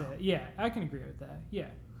you can say that. Yeah, I can agree with that. Yeah.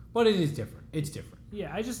 But it is different. It's different.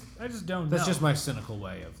 Yeah, I just don't know. That's just my cynical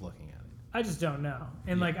way of looking at it. I just don't know.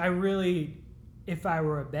 And like I really, if I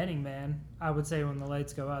were a betting man, I would say when the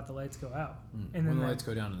lights go out, the lights go out. And then when the lights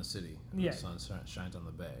go down in the city, when the sun shines on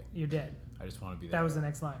the bay, you're dead. I just want to be there. That was the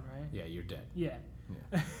next line, right? Yeah, you're dead. Yeah.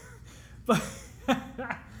 but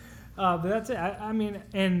that's it. I mean,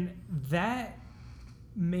 and that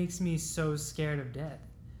makes me so scared of death.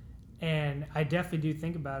 And I definitely do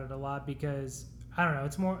think about it a lot, because I don't know,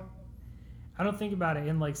 it's more, I don't think about it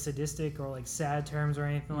in like sadistic or like sad terms or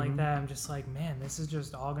anything like that. I'm just like, man, this is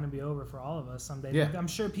just all going to be over for all of us someday. Yeah. I'm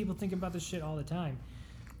sure people think about this shit all the time.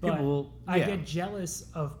 But people, I get jealous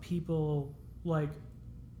of people like,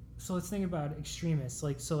 so let's think about extremists,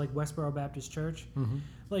 like Westboro Baptist Church.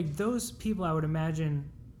 Like those people, I would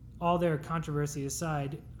imagine, all their controversy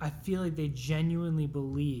aside, I feel like they genuinely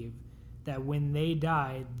believe that when they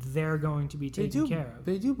die, they're going to be taken care of.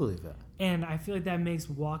 They do believe that. And I feel like that makes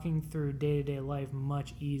walking through day-to-day life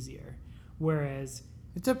much easier. Whereas...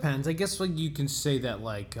 It depends. I guess like you can say that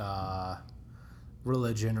like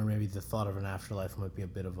religion or maybe the thought of an afterlife might be a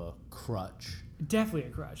bit of a crutch.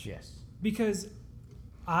 Definitely a crutch. Yes. Because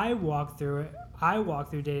I walk through it. I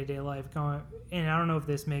walk through day-to-day life going... And I don't know if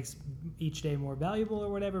this makes each day more valuable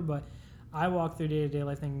or whatever, but I walk through day-to-day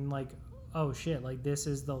life thinking like, oh shit, like this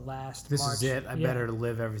is the last This march. is it. I better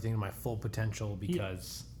live everything to my full potential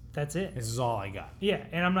because that's it. This is all I got. Yeah,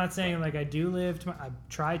 and I'm not saying like I do live to I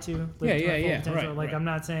try to live to my full potential. Like I'm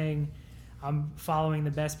not saying I'm following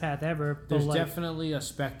the best path ever. But there's like, definitely a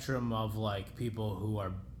spectrum of like people who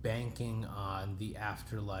are banking on the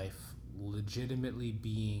afterlife legitimately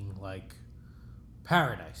being like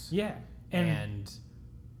paradise. Yeah. And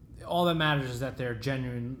all that matters is that they're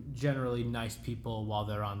generally nice people while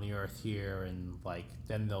they're on the earth here, and like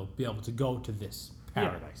then they'll be able to go to this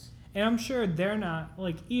paradise. Yeah. And I'm sure they're not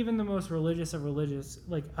like even the most religious of religious.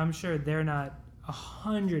 Like I'm sure they're not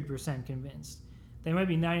 100% convinced. They might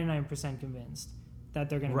be 99% convinced that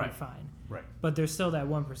they're going to be fine. Right. But there's still that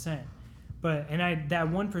 1%. That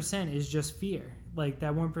 1% is just fear. Like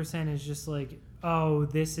that 1% is just like, oh,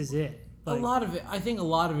 this is it. Like, a lot of it, I think a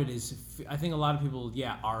lot of it is, I think a lot of people,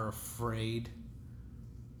 are afraid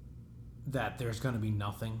that there's going to be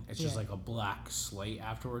nothing. It's just like a blank slate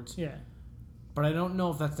afterwards. Yeah. But I don't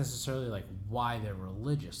know if that's necessarily like why they're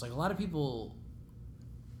religious. Like a lot of people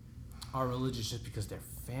are religious just because their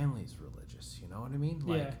family's religious. You know what I mean?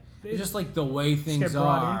 Like it's just like the way things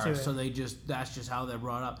are. So that's just how they're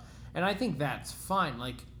brought up. And I think that's fine.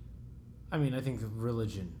 Like, I mean, I think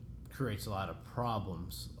religion creates a lot of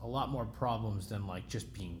problems, a lot more problems than like just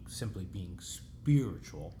simply being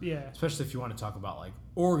spiritual. Yeah. Especially if you want to talk about like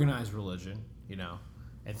organized religion,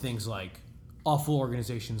 and things like awful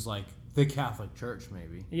organizations like the Catholic Church,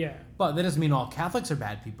 maybe. Yeah. But that doesn't mean all Catholics are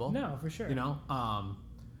bad people. No, for sure. You know?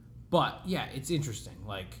 But, yeah, it's interesting.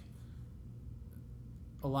 Like,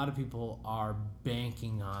 a lot of people are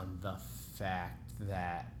banking on the fact,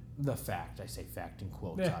 I say fact in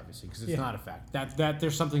quotes, obviously, because it's not a fact, that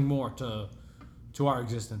there's something more to our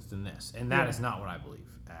existence than this. And that is not what I believe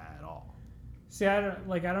at all. See, I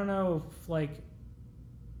don't know if, like,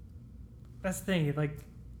 that's the thing, like,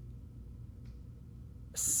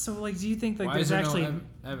 so, like, do you think, like, Why there's is there actually no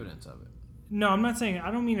evidence of it? No, I'm not saying,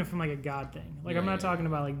 I don't mean it from, like, a God thing. Like, I'm not talking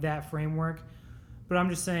about, like, that framework, but I'm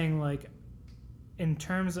just saying, like, in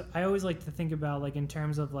terms of, I always like to think about, like, in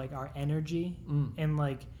terms of, like, our energy and,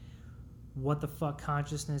 like, what the fuck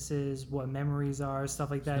consciousness is, what memories are,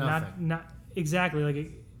 stuff like that. Not exactly,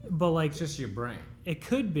 like, but, like, It's just your brain. It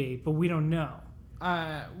could be, but we don't know.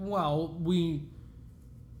 Well,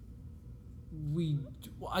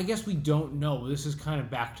 I guess we don't know. This is kind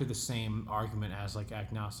of back to the same argument as, like,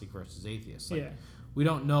 agnostic versus atheist. Like, we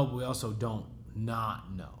don't know, but we also don't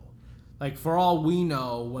not know. Like, for all we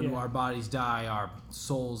know, when our bodies die, our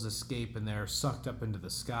souls escape and they're sucked up into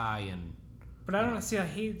the sky. And but I don't see.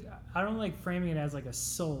 I don't like framing it as like a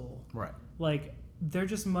soul. Right. Like, there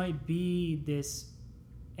just might be this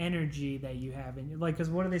energy that you have in, like, because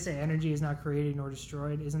what do they say? Energy is not created nor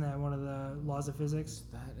destroyed. Isn't that one of the laws of physics? Is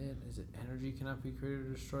that it? Is it energy cannot be created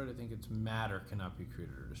or destroyed? I think it's matter cannot be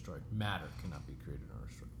created or destroyed. Matter cannot be created or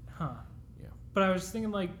destroyed. Huh. Yeah. But I was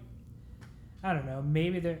thinking, like, I don't know.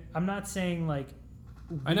 Maybe there. I'm not saying, like.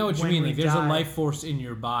 I know what you mean. Like, there's a life force in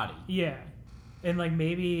your body. Yeah. And, like,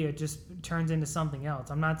 maybe it just turns into something else.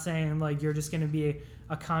 I'm not saying, like, you're just going to be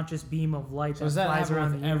a conscious beam of light that flies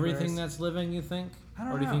around the universe. Everything that's living, you think? I don't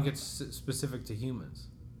know. Or do you think it's specific to humans?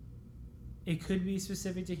 It could be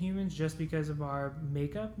specific to humans just because of our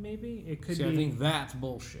makeup, maybe. It could be. I think that's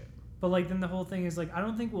bullshit. But, like, then the whole thing is, like, I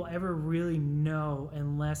don't think we'll ever really know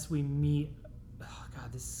unless we meet. Oh,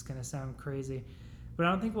 God, this is going to sound crazy. But I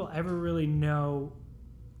don't think we'll ever really know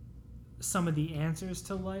some of the answers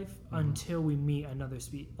to life until we meet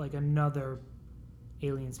another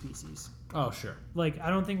alien species. Oh, sure. Like,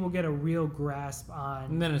 I don't think we'll get a real grasp on.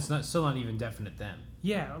 And then it's still not even definite then.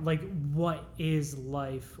 Yeah, like, what is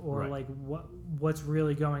life, or like what's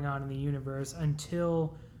really going on in the universe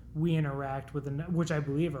until we interact with which I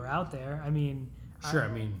believe are out there. I mean, sure. I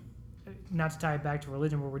mean, not to tie it back to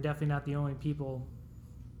religion, but we're definitely not the only people.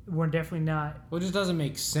 We're definitely not. Well, it just doesn't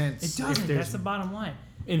make sense. It doesn't. That's the bottom line.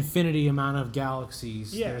 Infinity amount of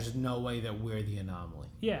galaxies. Yeah. There's no way that we're the anomaly.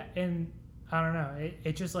 Yeah, and I don't know.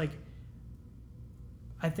 It just, like,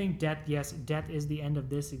 I think death. Yes, death is the end of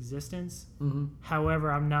this existence. Mm-hmm.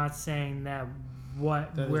 However, I'm not saying that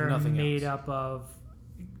we're made up of.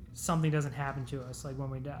 Something doesn't happen to us, like,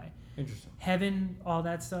 when we die. Interesting. Heaven, all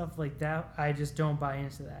that stuff, like that, I just don't buy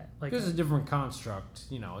into that. Like, there's a different construct,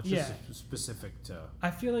 you know. It's just specific to. I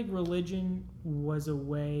feel like religion was a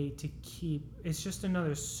way to keep. It's just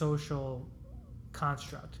another social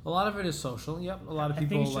construct. A lot of it is social. Yep. A lot of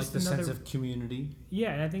people like the sense of community.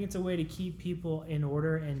 Yeah, and I think it's a way to keep people in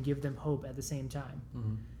order and give them hope at the same time.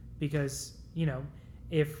 Mm-hmm. Because, you know,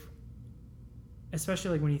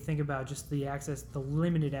 especially, like, when you think about just the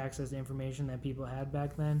limited access to information that people had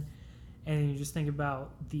back then, and you just think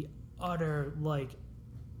about the utter, like,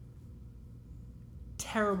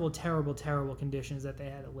 terrible, terrible, terrible conditions that they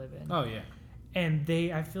had to live in. Oh, yeah. And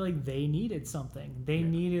I feel like they needed something. They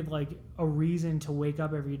needed, like, a reason to wake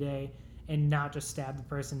up every day and not just stab the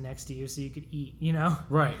person next to you so you could eat, you know?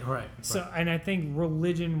 Right. So, and I think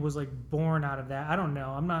religion was, like, born out of that. I don't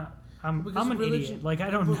know. I'm an idiot. Like,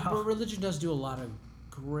 I don't know. But religion does do a lot of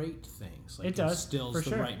great things. Like, it does. Instills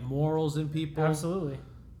the right morals in people. Absolutely.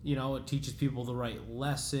 You know, it teaches people the right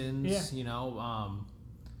lessons. Yeah. You know,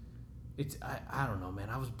 I don't know, man.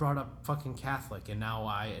 I was brought up fucking Catholic, and now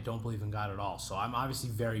I don't believe in God at all. So I'm obviously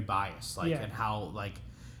very biased, like, and how, like,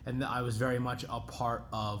 and I was very much a part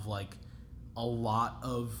of, like, a lot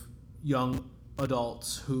of young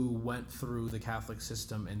adults who went through the Catholic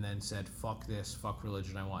system and then said, fuck this, fuck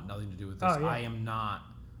religion, I want nothing to do with this. I am not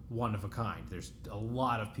one of a kind. There's a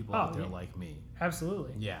lot of people out there like me.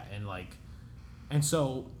 Absolutely. Yeah, and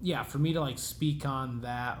so, yeah, for me to, like, speak on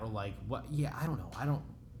that, or, like, what, I don't know. I don't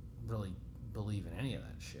really believe in any of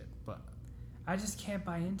that shit, but I just can't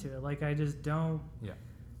buy into it. Like, I just don't. Yeah.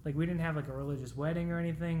 Like, we didn't have, like, a religious wedding or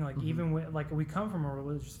anything. Like, even with, like, we come from a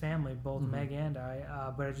religious family, both Meg and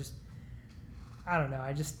I, but I don't know.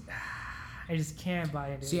 I just can't buy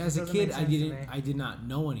into it. See, as a kid, I did not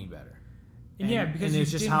know any better. Because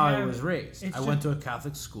it's just how I was raised. I went to a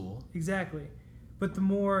Catholic school. Exactly. But the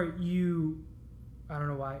more you I don't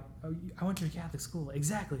know why. Oh, I went to a Catholic school.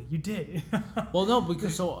 Exactly, you did. Well, no,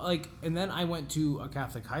 because and then I went to a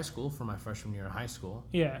Catholic high school for my freshman year in high school.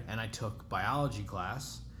 Yeah. And I took biology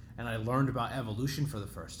class, and I learned about evolution for the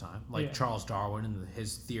first time, like Charles Darwin and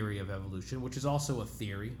his theory of evolution, which is also a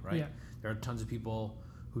theory, right? Yeah. There are tons of people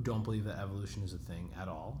who don't believe that evolution is a thing at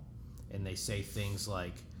all, and they say things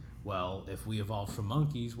like, well, if we evolved from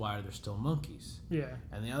monkeys, why are there still monkeys? Yeah.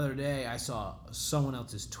 And the other day, I saw someone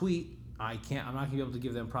else's tweet. I'm not going to be able to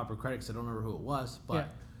give them proper credit because I don't remember who it was, but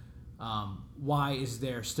why is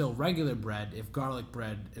there still regular bread if garlic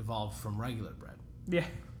bread evolved from regular bread? Yeah.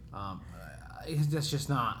 That's just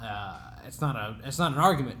not. It's not an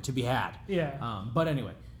argument to be had. Yeah. But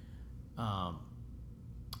anyway,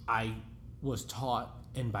 I was taught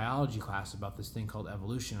in biology class about this thing called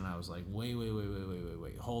evolution, and I was like, wait,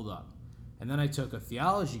 hold up. And then I took a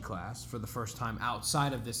theology class for the first time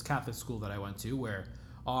outside of this Catholic school that I went to, where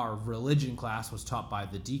our religion class was taught by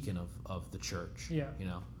the deacon of the church. Yeah. You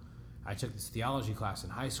know, I took this theology class in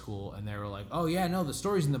high school, and they were like, oh yeah, no, the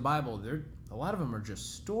stories in the Bible, a lot of them are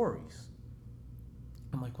just stories.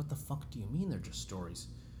 I'm like, what the fuck do you mean they're just stories?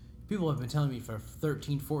 People have been telling me for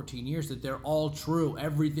 13, 14 years that they're all true.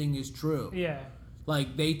 Everything is true. Yeah.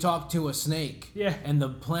 Like, they talked to a snake. Yeah. And the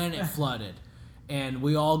planet flooded. And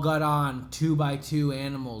we all got on 2x2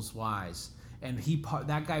 animals wise. And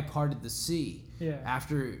that guy parted the sea. Yeah.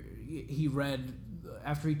 After he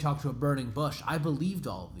talked to a burning bush. I believed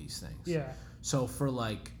all of these things. Yeah. So for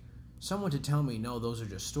like someone to tell me, no, those are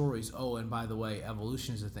just stories. Oh, and by the way,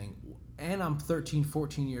 evolution is a thing. And I'm 13,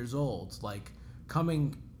 14 years old. Like,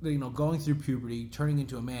 going through puberty, turning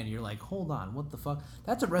into a man, you're like, hold on, what the fuck?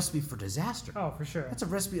 That's a recipe for disaster. Oh, for sure. That's a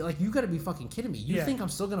recipe, like, you gotta be fucking kidding me. You think I'm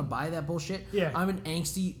still gonna buy that bullshit? Yeah. I'm an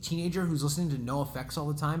angsty teenager who's listening to NoFX all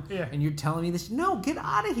the time, Yeah. and you're telling me this? No, get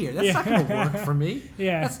out of here. That's not gonna work for me.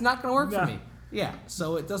 Yeah. That's not gonna work No. for me. Yeah,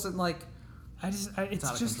 so it doesn't, like... It's out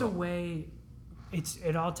of just control. a way.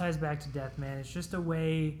 It all ties back to death, man. It's just a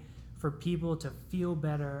way for people to feel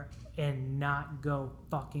better and not go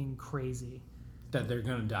fucking crazy. That they're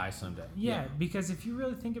gonna die someday. Yeah, because if you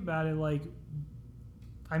really think about it, like,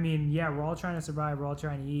 I mean, yeah, we're all trying to survive, we're all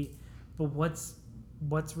trying to eat, but what's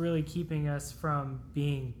really keeping us from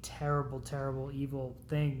being terrible, evil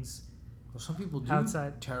things? Well, some people do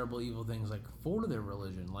Outside. terrible, evil things, like, for their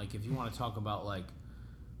religion. Like, if you want to talk about, like,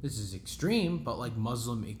 this is extreme, but, like,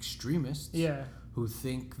 Muslim extremists Yeah, who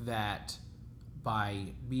think that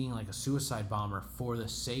by being, like, a suicide bomber for the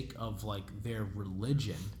sake of, like, their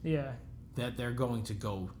religion, yeah, that they're going to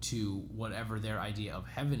go to whatever their idea of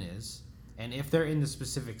heaven is. And if they're in the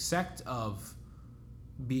specific sect of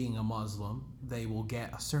being a Muslim, they will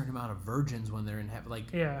get a certain amount of virgins when they're in heaven.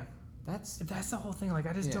 Like, yeah. that's That's the whole thing. Like,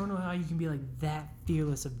 I just Yeah. don't know how you can be, like, that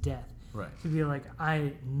fearless of death. right. To be like,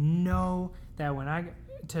 I know that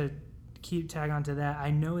to keep tag on to that, I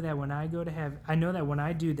know that when I go to heaven, I know that when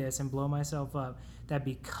I do this and blow myself up, that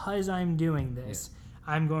because I'm doing this,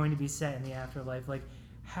 I'm going to be set in the afterlife. Like,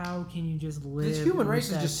 how can you just live? This human with race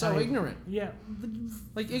is that just so type- ignorant. Yeah,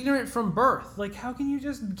 Like, ignorant from birth. like how can you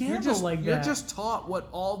just gamble like You're that? just taught what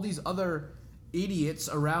all these other idiots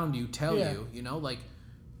around you tell Yeah. you, you know? Like,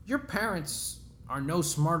 your parents are no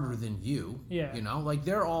smarter than you, Yeah. you know? Like,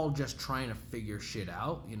 they're all just trying to figure shit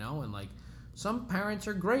out, you know? And, like, some parents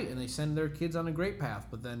are great and they send their kids on a great path,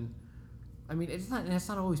 but then, I mean, it's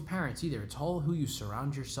not always parents either. It's all who you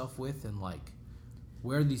surround yourself with and, like,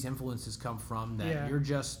 where these influences come from, that Yeah. you're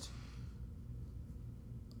just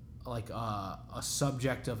like a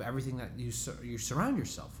subject of everything that you surround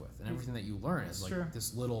yourself with and everything that you learn as like Sure.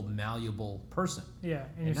 this little malleable person. Yeah,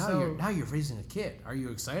 and And you're now you're raising a kid. Are you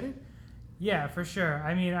excited? Yeah, for sure.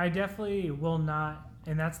 I mean, I definitely will not,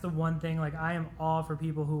 and that's the one thing, like, I am all for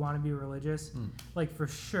people who want to be religious. Like, for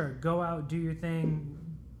sure, go out, do your thing,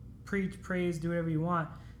 preach, praise, do whatever you want.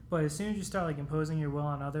 But as soon as you start, like, imposing your will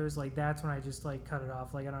on others, like, that's when I just, like, cut it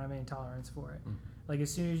off. Like, I don't have any tolerance for it. Like,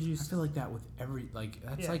 as soon as you... I feel like that with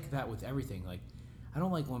that's Yeah. like that with everything. Like, I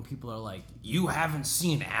don't like when people are like, "You haven't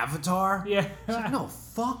seen Avatar?" Yeah. It's like, no,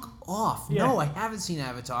 fuck off. Yeah. No, I haven't seen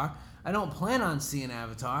Avatar. I don't plan on seeing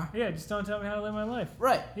Avatar. Yeah, just don't tell me how to live my life.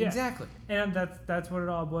 Right, Yeah. exactly. And that's what it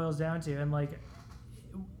all boils down to. And, like,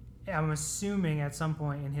 I'm assuming at some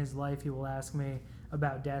point in his life he will ask me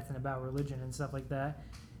about death and about religion and stuff like that.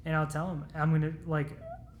 And I'll tell him. I'm going to, like,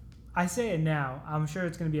 I say it now. I'm sure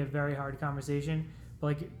it's going to be a very hard conversation. But,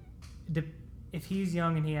 like, if he's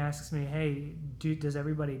young and he asks me, "Hey, does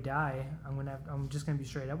everybody die?" I'm just gonna be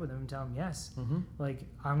straight up with him and tell him yes. Mm-hmm. Like,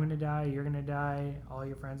 I'm gonna die, you're gonna die, all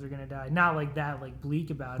your friends are gonna die. Not like that, like bleak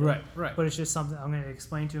about it. Right. But it's just something I'm gonna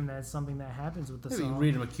explain to him that it's something that happens with the Maybe you song.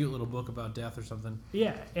 read him a cute little book about death or something.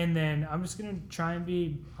 Yeah, and then I'm just gonna try and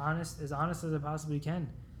be honest as I possibly can.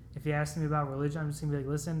 If he asks me about religion, I'm just gonna be like,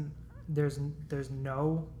 listen, there's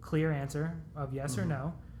no clear answer of yes or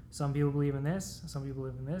no. Some people believe in this, some people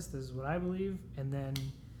believe in this. This is what I believe, and then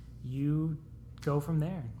you go from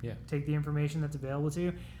there. Yeah. Take the information that's available to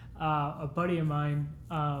you. A buddy of mine,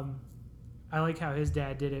 I like how his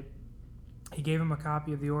dad did it. He gave him a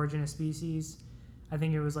copy of The Origin of Species. I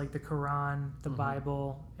think it was like the Quran, the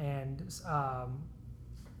Bible, and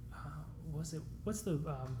what's the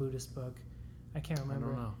Buddhist book? I can't remember.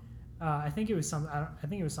 I don't know. I think it was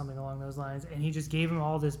something along those lines, and he just gave him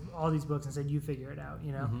all these books and said, "You figure it out."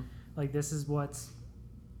 You know, like this is what.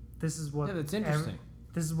 Yeah, that's interesting.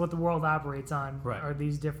 This is what the world operates on. Right. Are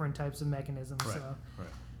these different types of mechanisms? Right. So, Right.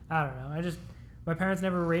 I don't know. My parents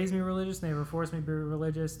never raised me religious. They never forced me to be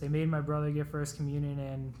religious. They made my brother get first communion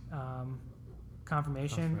and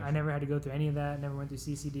confirmation. I never had to go through any of that. Never went through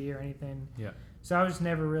CCD or anything. Yeah. So I was just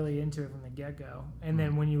never really into it from the get-go. And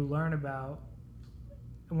then when you learn about,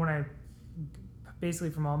 when I, basically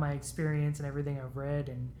from all my experience and everything I've read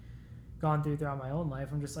and gone throughout my own life,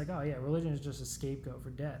 I'm just like, oh yeah, religion is just a scapegoat for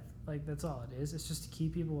death. Like, that's all it is. It's just to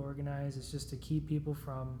keep people organized. It's just to keep people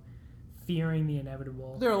from fearing the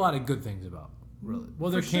inevitable. There are a lot of good things about religion.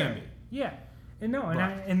 Well, there can be. Yeah.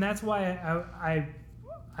 And that's why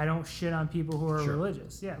I don't shit on people who are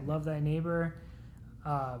religious. Yeah, love thy neighbor.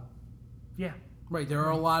 Yeah. Right, there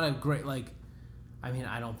are a lot of great, I mean,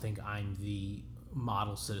 I don't think I'm the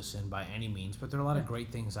model citizen by any means, but there are a lot of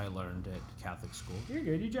great things I learned at Catholic school. You're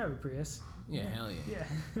good. You drive a Prius. Yeah, hell yeah.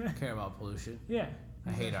 Yeah. Care about pollution. Yeah. I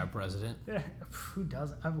hate our president. Yeah. Who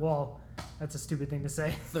doesn't? Well, that's a stupid thing to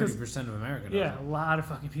say. 30% of America doesn't. Yeah, a lot of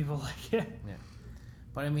fucking people like it. Yeah.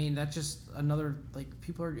 But I mean, that's just another,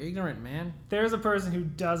 people are ignorant, man. There's a person who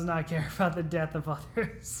does not care about the death of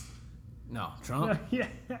others. No, Trump? Yeah.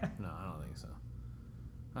 No, I don't think so.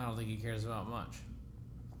 I don't think he cares about much.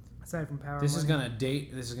 Aside from power. This is gonna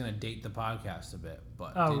date the podcast a bit,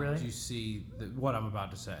 but really? Did you see what I'm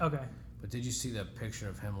about to say? Okay. But did you see the picture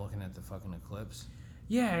of him looking at the fucking eclipse?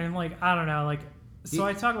 Yeah, and I don't know, so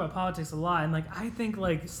I talk about politics a lot, and I think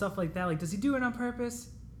stuff like that, does he do it on purpose?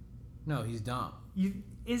 No, he's dumb.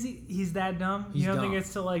 He's that dumb? He's you don't think dumb.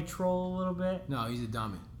 it's to troll a little bit? No, he's a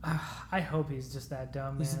dummy. I hope he's just that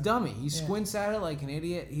dumb, man. He's a dummy. He squints at it like an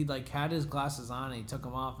idiot. He had his glasses on and he took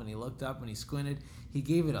them off and he looked up and he squinted. He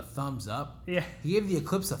gave it a thumbs up. Yeah. He gave the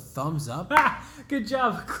eclipse a thumbs up. Good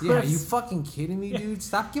job, Eclipse. Yeah, are you fucking kidding me, dude?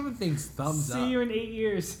 Stop giving things thumbs up. See you in 8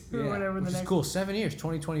 years or whatever which the next. is cool. 7 years,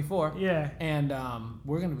 2024. Yeah. And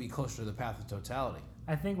we're gonna be closer to the path of totality.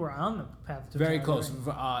 I think we're on the path to Very totality.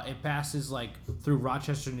 close. It passes through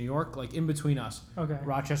Rochester, New York, in between us. Okay.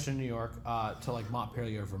 Rochester, New York, to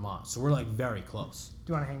Montpelier, Vermont. So we're very close.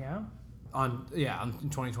 Do you want to hang out? In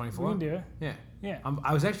 2024. We can do it. Yeah. Yeah.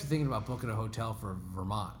 I was actually thinking about booking a hotel for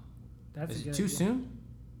Vermont. That's Is a good it too idea. soon?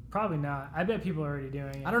 Probably not. I bet people are already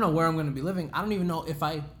doing it. I don't know where I'm going to be living. I don't even know if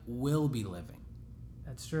I will be living.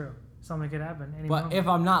 That's true. Something could happen. Any But moment. if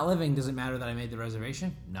I'm not living, does it matter that I made the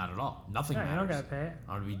reservation? Not at all. Nothing Yeah, you matters. don't gotta pay it.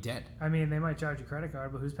 I'm going to be dead. I mean, they might charge you credit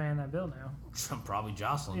card, but who's paying that bill now? Probably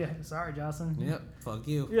Jocelyn. Yeah, sorry, Jocelyn. Yep. Fuck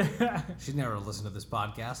you. Yeah. She's never listened to this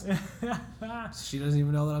podcast. She doesn't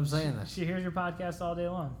even know that I'm saying this. She hears your podcast all day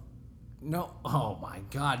long. No. Oh my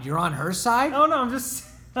God. You're on her side? Oh no, I'm just.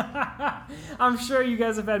 I'm sure you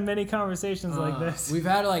guys have had many conversations like this. We've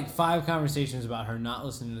had 5 conversations about her not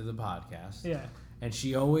listening to the podcast. Yeah. And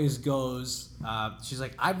she always goes, she's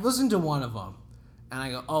like, I've listened to one of them. And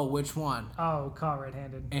I go, oh, which one? Oh, caught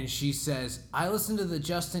red-handed. And she says, I listened to the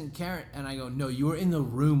Justin Karen. And I go, no, you were in the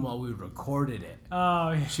room while we recorded it.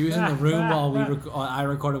 Oh, yeah. She was in the room while I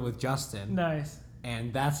recorded with Justin. Nice.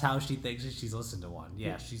 And that's how she thinks that she's listened to one.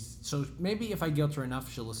 Yeah, so maybe if I guilt her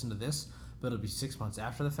enough, she'll listen to this. But it'll be 6 months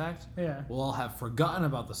after the fact. Yeah. We'll all have forgotten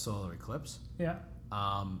about the solar eclipse. Yeah.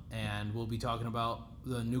 And we'll be talking about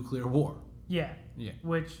the nuclear war. Yeah. Yeah.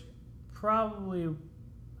 Which probably,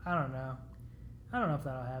 I don't know. I don't know if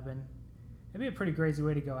that'll happen. It'd be a pretty crazy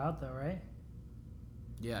way to go out, though, right?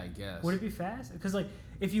 Yeah, I guess. Would it be fast? Because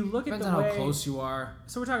if you look Depends at the on way, how close you are.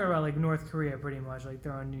 So we're talking about North Korea, pretty much,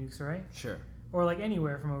 throwing nukes, right? Sure. Or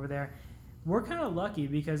anywhere from over there. We're kind of lucky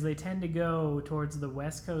because they tend to go towards the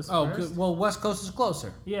West Coast Oh, first. good. Well, West Coast is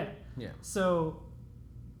closer. Yeah. Yeah. So,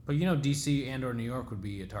 But D.C. and or New York would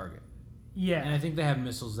be a target. Yeah. And I think they have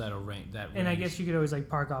missiles that And I guess you could always like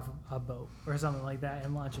park off a boat or something like that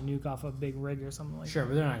and launch a nuke off a big rig or something like that. Sure,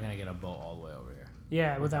 but they're not going to get a boat all the way over here.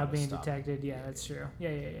 Yeah, without being stop. detected. Yeah, that's true. Yeah,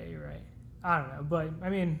 you're right. I don't know, but I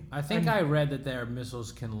mean, I think I read that their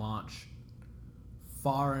missiles can launch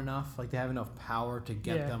far enough, like they have enough power to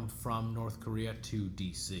get them from North Korea to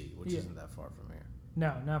DC, which isn't that far from here.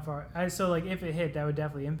 No, not far. So like if it hit, that would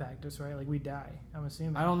definitely impact us, right? Like we die, I'm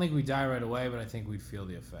assuming. I don't think we die right away, but I think we'd feel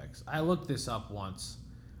the effects. I looked this up once.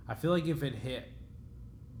 I feel like if it hit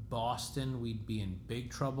Boston, we'd be in big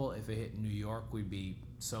trouble. If it hit New York, we'd be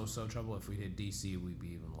so trouble. If we hit DC, we'd be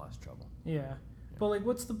even less trouble. Yeah. But like,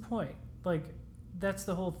 what's the point? Like, that's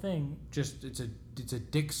the whole thing. Just it's a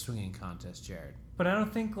dick swinging contest, Jared. But I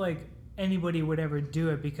don't think like anybody would ever do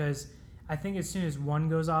it because I think as soon as one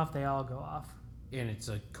goes off, they all go off. And it's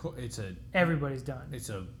a everybody's done. It's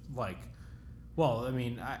a like, well, I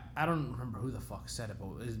mean, I don't remember who the fuck said it,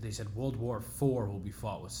 but they said World War IV will be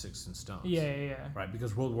fought with sticks and stones. Yeah. Right,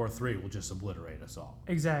 because World War III will just obliterate us all.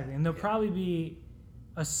 Exactly, and there'll probably be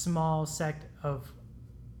a small sect of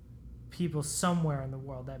people somewhere in the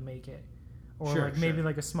world that make it, or like maybe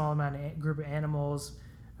like a small amount of group of animals.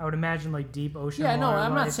 I would imagine like deep ocean. Yeah, no,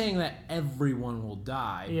 I'm life. not saying that everyone will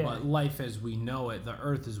die, but life as we know it, the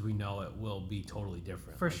Earth as we know it, will be totally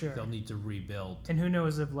different. For sure, they'll need to rebuild. And who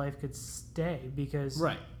knows if life could stay because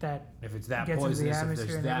that if it's that gets poisonous, into the if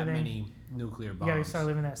there's that many nuclear bombs, you gotta start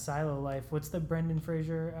living that silo life. What's the Brendan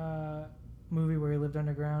Fraser movie where he lived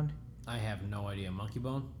underground? I have no idea. Monkey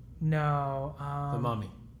Bone? No. The Mummy.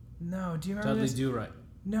 No. Do you remember Dudley this? Do-Right.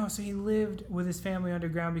 No, so he lived with his family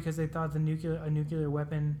underground because they thought a nuclear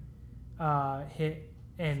weapon hit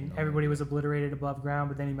and everybody was obliterated above ground.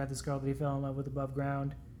 But then he met this girl that he fell in love with above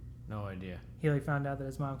ground. No idea. He like found out that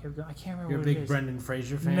his mom kept going. I can't remember. You're what a it big is. Brendan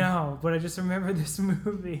Fraser fan? No, but I just remember this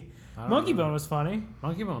movie. Monkey Bone was funny.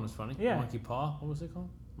 Monkey Bone was funny. Yeah. Monkey Paw. What was it called?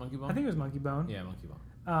 Monkey Bone. I think it was Monkey Bone. Yeah, Monkey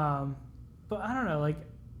Bone. But I don't know. Like,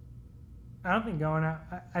 I don't think going out.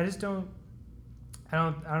 I just don't.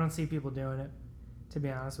 I don't see people doing it. To be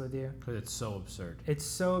honest with you, because it's so absurd. It's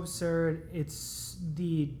so absurd. It's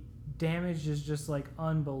the damage is just like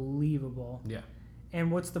unbelievable. Yeah. And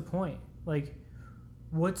what's the point? Like,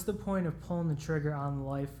 what's the point of pulling the trigger on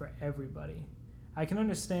life for everybody? I can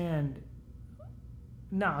understand.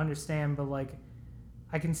 Not understand, but like,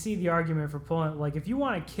 I can see the argument for pulling. Like, if you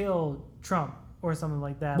want to kill Trump or something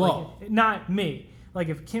like that, well, like, not me. Like,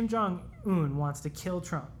 if Kim Jong-un wants to kill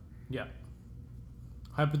Trump. Yeah.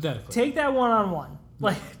 Hypothetically. Take that one-on-one.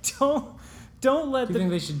 Like, don't let Do you think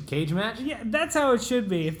they should cage match? Yeah, that's how it should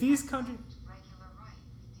be. If these countries...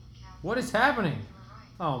 What is happening?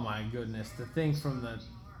 Oh my goodness. The thing from the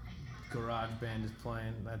garage band is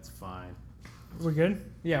playing. That's fine. We're good?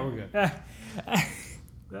 Yeah, we're good.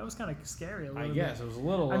 That was kind of scary a little bit. I guess. It was a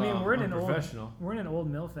little I mean, we're in an old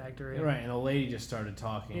mill factory. Right, and a lady just started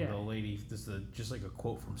talking. Yeah. The lady, this is just like a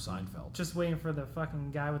quote from Seinfeld. Just waiting for the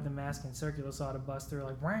fucking guy with the mask and circular saw to bust through,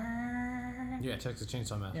 like... Yeah, Texas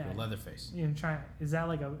Chainsaw Massacre, Leatherface. You know, is that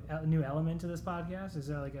like a new element to this podcast? Is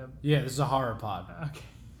there like a... Yeah, this is a horror pod.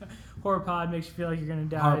 Okay. Horror pod makes you feel like you're going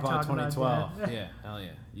to die. Horror pod 2012. Yeah, hell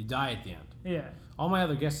yeah. You die at the end. Yeah. All my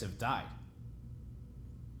other guests have died.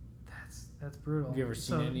 That's brutal. Have you ever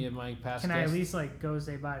seen any of my past Can guests? I at least like go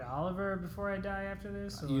say bye to Oliver before I die after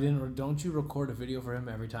this? Or? You didn't? Don't you record a video for him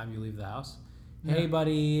every time you leave the house? Yeah. Hey,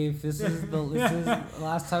 buddy, if this is the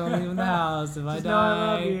last time I'm leaving the house, if I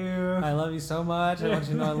die, I love you so much. I want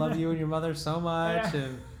you to know I love you and your mother so much.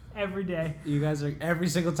 And every day. You guys are every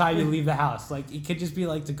single time you leave the house. Like it could just be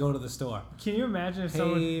like to go to the store. Can you imagine if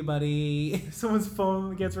someone's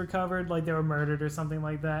phone gets recovered, like they were murdered or something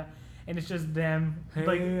like that? And it's just them. Hey,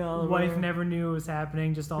 like Oliver. Wife never knew it was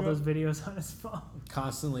happening. Just all those videos on his phone.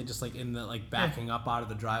 Constantly, just like in the backing up out of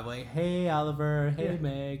the driveway. Hey Oliver. Hey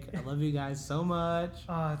Meg. I love you guys so much.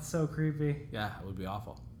 Oh, it's so creepy. Yeah, it would be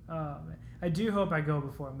awful. Oh man, I do hope I go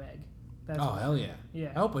before Meg. Hell yeah.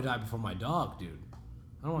 Yeah. I hope I die before my dog, dude.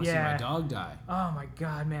 I don't want to see my dog die. Oh my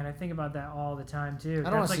god, man, I think about that all the time too. I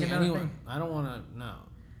don't want to see anyone. I don't want to. No,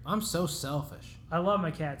 I'm so selfish. I love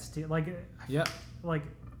my cats too. Like. Yep. Like.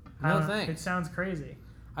 No thanks. It sounds crazy.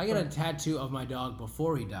 I got a tattoo of my dog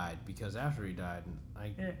before he died because after he died,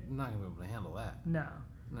 I'm not gonna be able to handle that. No.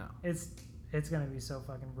 No. It's gonna be so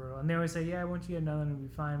fucking brutal. And they always say, "Yeah, once you get another one, it'll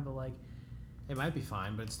be fine." But like, it might be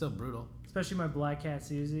fine, but it's still brutal. Especially my black cat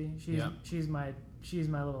Susie. She's my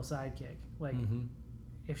little sidekick. Like,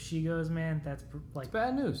 if she goes, man, that's like it's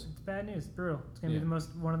bad news. It's bad news. It's brutal. It's gonna be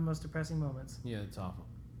one of the most depressing moments. Yeah, it's awful.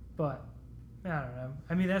 But I don't know.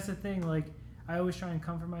 I mean, that's the thing. Like. I always try and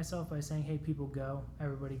comfort myself by saying, hey, people go.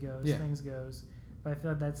 Everybody goes. Things goes. But I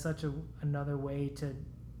feel like that's such another way to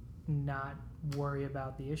not worry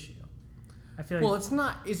about the issue. I feel like Well, it's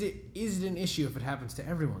not. Is it an issue if it happens to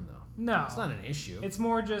everyone though? no, It's not an issue. It's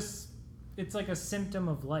more just it's like a symptom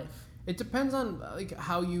of life. It depends on like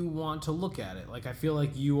how you want to look at it. Like I feel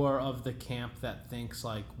like you are of the camp that thinks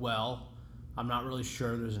like, well, I'm not really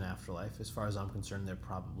sure there's an afterlife. As far as I'm concerned, there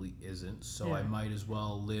probably isn't. So I might as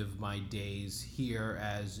well live my days here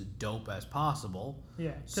as dope as possible.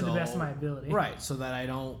 Yeah, to the best of my ability. Right, so that I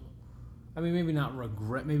don't. I mean, maybe not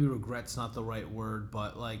regret. Maybe regret's not the right word,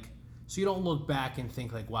 but like, so you don't look back and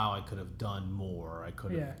think like, wow, I could have done more. I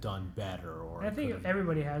could have done better. Or And I think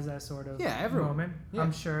everybody has that sort of moment. Yeah.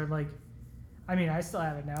 I'm sure. Like, I mean, I still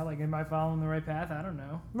have it now. Like, am I following the right path? I don't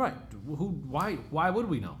know. Right. Who? Why? Why would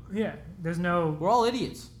we know? Yeah. There's no. We're all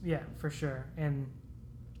idiots. Yeah, for sure. And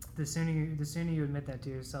the sooner you admit that to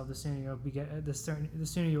yourself, the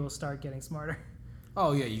sooner you will start getting smarter.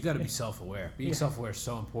 Oh yeah, you got to be self-aware. Being self-aware is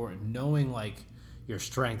so important. Knowing like your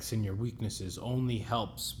strengths and your weaknesses only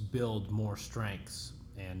helps build more strengths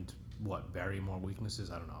and bury more weaknesses.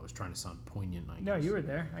 I don't know. I was trying to sound poignant. No, you were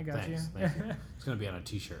there. I got Thanks, you. Thank you. It's gonna be on a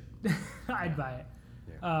T-shirt. I'd buy it.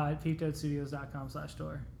 Yeah. At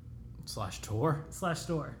peaktoadstudios.com/store. /tour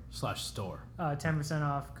 /store. /store. 10%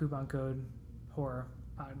 off. Coupon code horror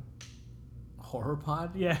pod. Horror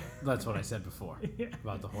pod? Yeah. That's what I said before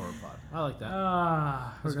about the horror pod. I like that.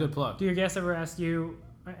 That's a okay. good plug. Do your guests ever ask you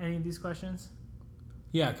any of these questions?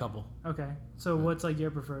 Yeah, a couple. Okay. So what's like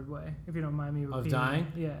your preferred way, if you don't mind me repeating? Of dying?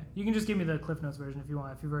 Yeah. You can just give me the Cliff Notes version if you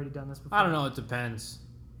want, if you've already done this before. I don't know. It depends.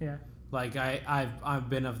 Yeah. Like I've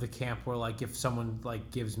been of the camp where like if someone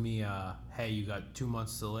like gives me hey, you got 2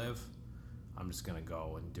 months to live, I'm just gonna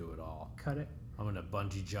go and do it all. Cut it. I'm gonna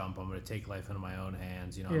bungee jump. I'm gonna take life into my own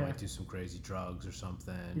hands. You know, I might do some crazy drugs or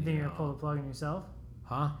something. You think you're gonna pull the plug on yourself?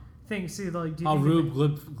 Huh? Do you think Rube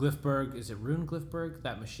Glifberg. Is it Rune Glifberg?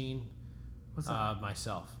 That machine? What's that?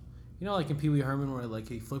 Myself. You know, like in Pee Wee Herman, where like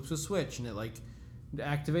he flips a switch and it like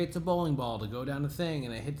activates a bowling ball to go down a thing,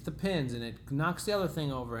 and it hits the pins, and it knocks the other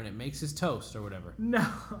thing over, and it makes his toast or whatever. No.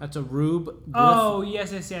 That's a Rube. Oh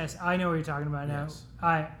yes. I know what you're talking about now.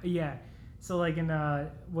 Yes. So like in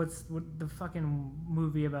what the fucking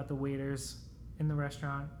movie about the waiters in the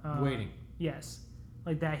restaurant? Waiting. Yes.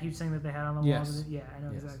 Like that huge thing that they had on the wall. Yes. Yeah, I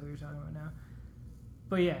know exactly what you're talking about now.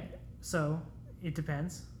 But yeah, so it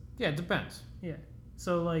depends. Yeah, it depends. Yeah.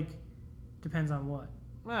 So like, depends on what?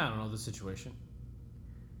 I don't know the situation.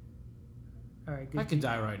 All right. Good. I could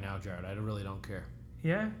die right now, Jared. I really don't care.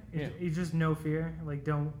 Yeah. You just no fear. Like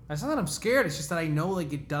don't. It's not that I'm scared. It's just that I know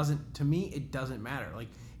like it doesn't. To me, it doesn't matter. Like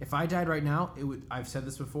if I died right now, it would. I've said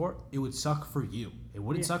this before. It would suck for you. It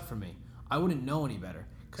wouldn't suck for me. I wouldn't know any better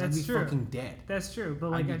because I'd be fucking dead. That's true.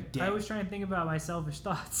 But like I was trying to think about my selfish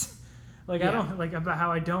thoughts. Like I don't like about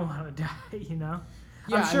how I don't want to die. You know.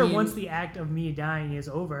 Yeah, I'm sure once the act of me dying is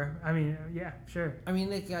over, I mean, yeah, sure. I mean,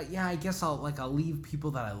 like, I guess I'll leave people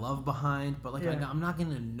that I love behind, but like, I'm not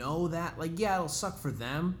gonna know that. Like, yeah, it'll suck for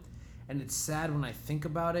them, and it's sad when I think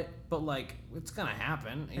about it. But like, it's gonna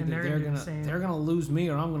happen. Either they're gonna lose me,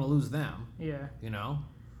 or I'm gonna lose them. Yeah. You know.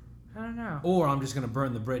 I don't know. Or I'm just gonna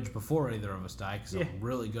burn the bridge before either of us die, because I'm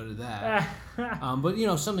really good at that. But you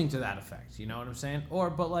know, something to that effect. You know what I'm saying?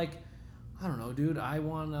 But like, I don't know, dude. I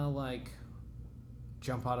wanna like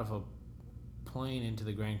jump out of a plane into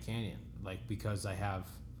the Grand Canyon, like because I have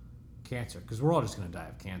cancer. Because we're all just gonna die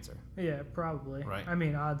of cancer. Yeah, probably. Right. I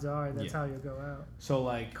mean, odds are that's how you'll go out. So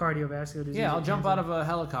like cardiovascular disease. Yeah, I'll jump out of a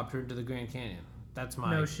helicopter into the Grand Canyon. That's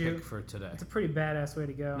my pick for today. It's a pretty badass way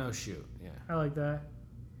to go. No shoot. Yeah. I like that.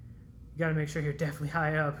 You got to make sure you're definitely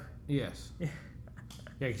high up. Yes. Yeah,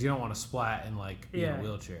 because you don't want to splat and like be in a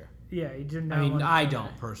wheelchair. Yeah, you didn't. I mean, I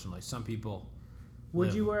don't personally. Some people.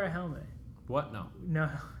 Would you wear a helmet? What? No. No.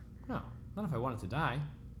 No. Not if I wanted to die.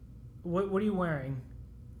 What are you wearing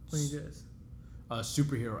when you do this? A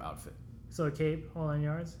superhero outfit. So a cape, all 9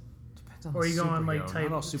 yards? Depends on or are you going like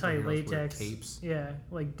tight latex? Wear capes. Yeah,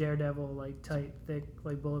 like Daredevil, like tight, thick,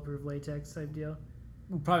 like bulletproof latex type deal.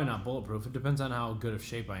 Probably not bulletproof. It depends on how good of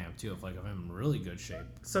shape I am too. If I'm in really good shape.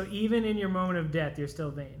 So even in your moment of death, you're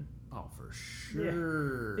still vain. Oh, for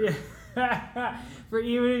sure. Yeah. For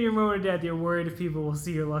even in your moment of death, you're worried if people will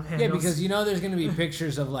see your love handles. Yeah, because you know there's going to be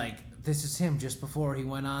pictures of like, this is him just before he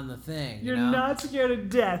went on the thing. You're not scared of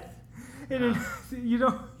death. And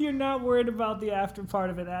you're not worried about the after part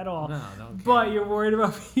of it at all. No, don't care. But you're worried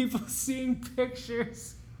about people seeing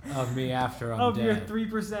pictures of me after I'm dead. Of your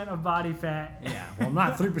 3% of body fat. Yeah, well, I'm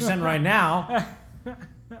not 3% right now.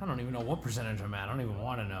 I don't even know what percentage I'm at. I don't even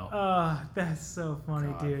want to know. That's so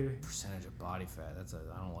funny, dude. Percentage of body fat.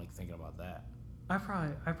 I don't like thinking about that. I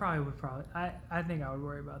think I would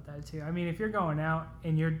worry about that too. I mean, if you're going out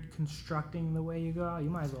and you're constructing the way you go out, you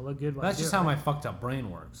might as well look good. That's just how my fucked up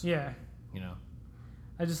brain works. Yeah. You know.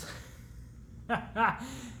 I just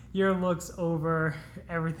your looks over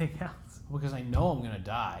everything else. Because I know I'm gonna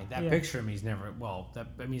die. That picture of me's never. Well,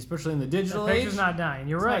 especially in the digital The age. picture's not dying.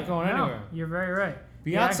 You're right. Not going anywhere. You're very right.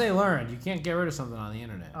 Beyonce learned you can't get rid of something on the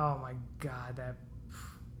internet. Oh my god,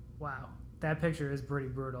 wow. That picture is pretty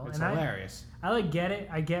brutal. It's hilarious. I get it.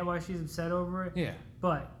 I get why she's upset over it. Yeah.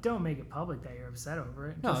 But don't make it public that you're upset over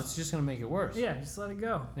it. No, it's just gonna make it worse. Yeah, just let it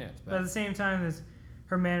go. Yeah, it's bad. But at the same time,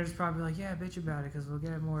 her manager's probably like, yeah, bitch about it because we'll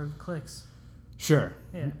get more clicks. Sure.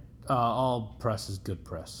 Yeah. All press is good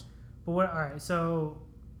press. But what? All right, so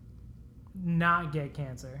not get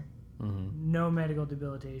cancer. Mm-hmm. No medical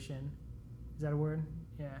debilitation. Is that a word?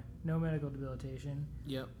 Yeah. No medical debilitation.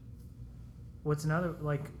 Yep. What's another?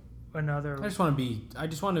 I just want to be.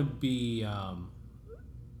 Do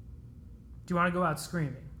you want to go out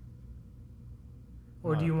screaming,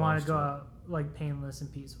 or do you want to go out like painless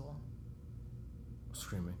and peaceful?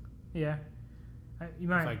 Screaming. Yeah. You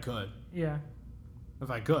might. If I could. Yeah. If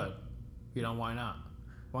I could. Why not?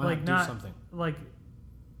 Why like not do something? Like,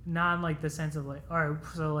 not in like the sense of like, all right,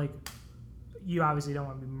 so like, you obviously don't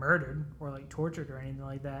want to be murdered or like tortured or anything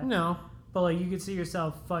like that. No. But like, you could see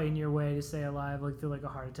yourself fighting your way to stay alive, like through like a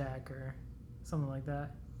heart attack or something like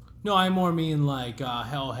that. No, I more mean like,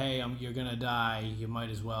 hell, hey, you're gonna die. You might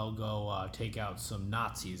as well go take out some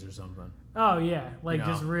Nazis or something. Oh yeah, like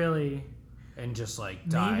just really. And just like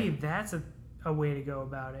die. Maybe that's a way to go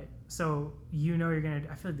about it. So you're gonna.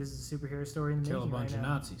 I feel like this is a superhero story in the kill a making bunch right of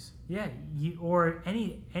now. Nazis. Yeah, or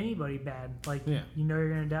anybody bad. Like you know you're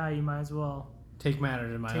gonna die. You might as well take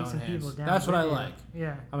matters in my own some hands. People down. That's what I like.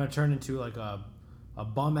 Yeah, I'm gonna turn into like a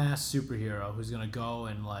bum ass superhero who's gonna go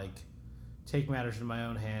and like take matters in my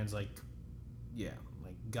own hands, like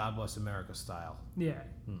God Bless America style. Yeah,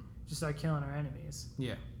 just start killing our enemies.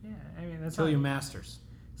 Yeah, yeah. I mean that's kill your masters.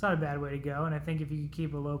 It's not a bad way to go, and I think if you could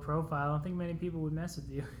keep a low profile, I don't think many people would mess with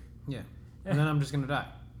you. Yeah, and then I'm just gonna die.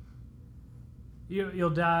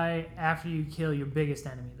 You'll die after you kill your biggest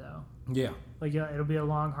enemy, though. Yeah. Like it'll be a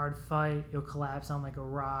long, hard fight. You'll collapse on like a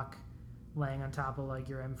rock, laying on top of like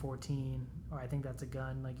your M14, or I think that's a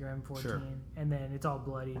gun, like your M14, sure. And then it's all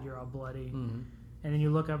bloodied. You're all bloody, mm-hmm. And then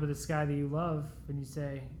you look up at the sky that you love, and you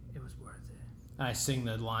say, "It was worth it." I sing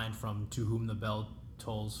the line from "To Whom the Bell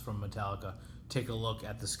Tolls" from Metallica. Take a look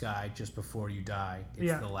at the sky just before you die.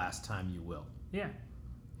 It's the last time you will. Yeah,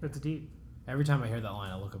 that's deep. Every time I hear that line,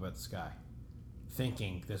 I look up at the sky,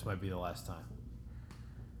 thinking this might be the last time.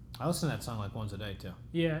 I listen to that song like once a day too.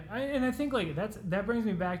 Yeah, and I think like that brings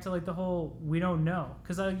me back to like the whole we don't know,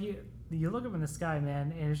 because you look up in the sky,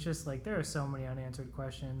 man, and it's just like there are so many unanswered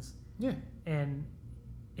questions. Yeah, and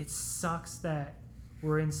it sucks that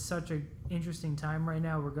we're in such an interesting time right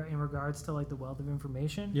now in regards to like the wealth of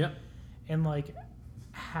information. Yep. And like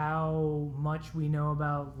how much we know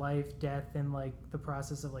about life, death, and like the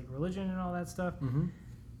process of like religion and all that stuff, mm-hmm.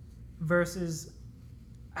 versus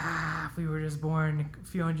if we were just born a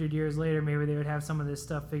few hundred years later, maybe they would have some of this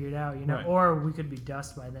stuff figured out, you know, right. Or we could be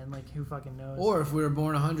dust by then, like who fucking knows? Or if we were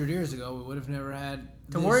born 100 years ago, we would have never had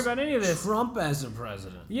to worry about any of this. Trump as a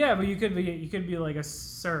president. Yeah, but you could be like a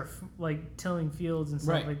serf, like tilling fields and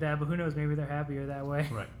stuff right. like that. But who knows? Maybe they're happier that way.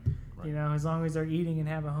 Right. You know, as long as they're eating and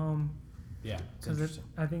have a home. Yeah, it's interesting.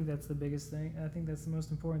 I think that's the biggest thing. I think that's the most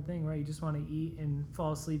important thing, right? You just want to eat and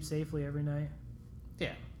fall asleep safely every night.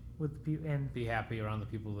 Yeah. With people and be happy around the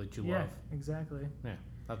people that you love. Yeah, exactly. Yeah,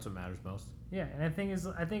 that's what matters most. Yeah, and I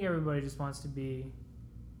think everybody just wants to be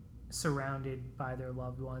surrounded by their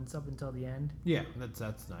loved ones up until the end. Yeah, that's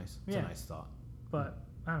nice. It's a nice thought. But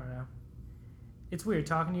I don't know. It's weird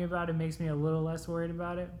talking to you about it. Makes me a little less worried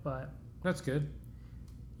about it, but that's good.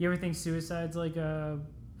 You ever think suicide's like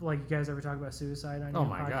you guys ever talk about suicide on your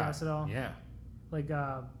podcast at all? Yeah. Like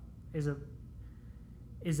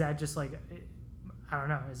is that just like I don't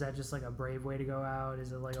know, is that just like a brave way to go out?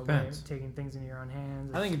 Is it like a way of taking things into your own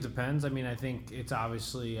hands? I think it depends. I mean, I think it's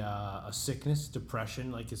obviously a sickness,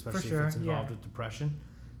 depression, like especially if it's involved with depression.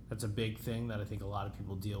 That's a big thing that I think a lot of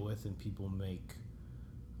people deal with, and people make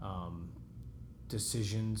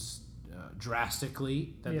decisions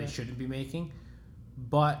drastically that they shouldn't be making.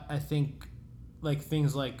 But I think like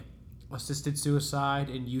things like assisted suicide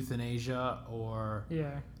and euthanasia, or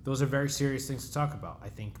those are very serious things to talk about. I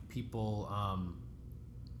think people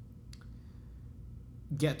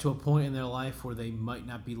get to a point in their life where they might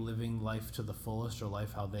not be living life to the fullest, or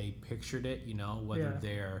life how they pictured it, you know, whether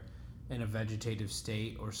they're in a vegetative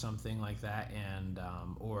state or something like that, and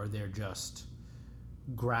or they're just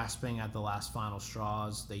grasping at the last final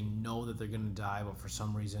straws. They know that they're going to die, but for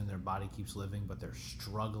some reason their body keeps living, but they're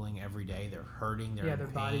struggling every day. They're hurting. They're in their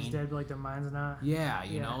pain. body's dead, but like their mind's not. Yeah,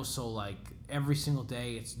 you know, so like every single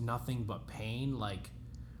day it's nothing but pain. Like,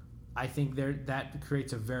 I think that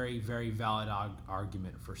creates a very, very valid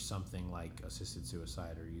argument for something like assisted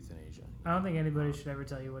suicide or euthanasia. I don't think anybody should ever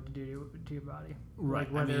tell you what to do to your body. Right.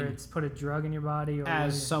 Like whether it's put a drug in your body or...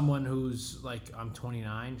 As someone who's like, I'm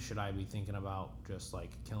 29, should I be thinking about just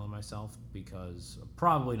like killing myself? Because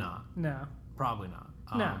probably not. No. Probably not.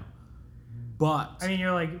 No. But... I mean,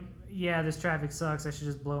 you're like, yeah, this traffic sucks. I should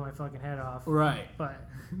just blow my fucking head off. Right. But...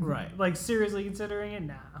 Right. Like, seriously considering it?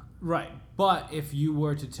 Nah. Right. But if you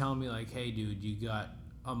were to tell me like, hey, dude, you got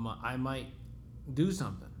I might do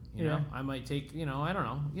something. You know, I might take, I don't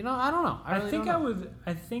know. I don't know. I think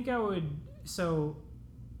I would. So,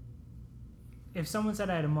 if someone said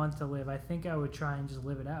I had a month to live, I think I would try and just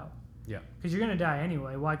live it out. Yeah. Because you're gonna die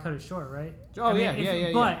anyway. Why cut it short, right? Oh,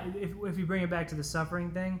 yeah. But if you bring it back to the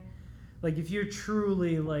suffering thing, like if you're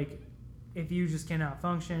truly like, if you just cannot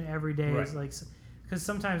function every day is like, because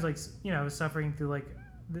sometimes like suffering through like,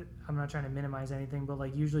 I'm not trying to minimize anything, but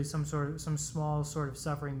like usually some small sort of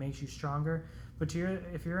suffering makes you stronger. But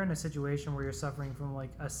if you're in a situation where you're suffering from like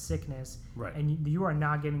a sickness, and you are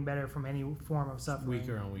not getting better from any form of suffering,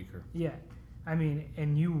 weaker and weaker. Yeah, I mean,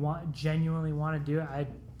 and you genuinely want to do it, I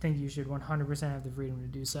think you should 100% have the freedom to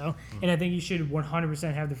do so, and I think you should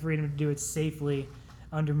 100% have the freedom to do it safely,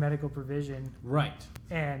 under medical provision, right,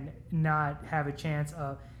 and not have a chance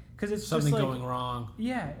of because it's something just like, going wrong.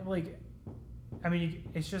 Yeah, like. I mean,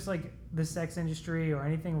 it's just like the sex industry or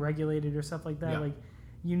anything regulated or stuff like that. Yeah. Like,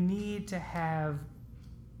 you need to have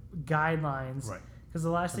guidelines. Right. Because the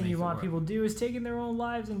last thing you want people to do is taking their own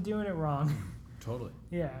lives and doing it wrong. Totally.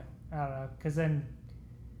 Yeah. I don't know. Because then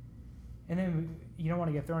you don't want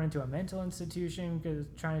to get thrown into a mental institution because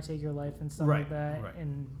trying to take your life and stuff like that. Right.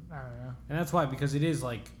 And I don't know. And that's why, because it is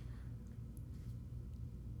like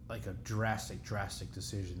a drastic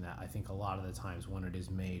decision that I think a lot of the times when it is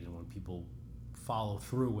made and when people follow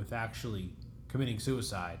through with actually committing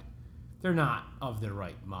suicide, they're not of their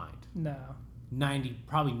right mind. No.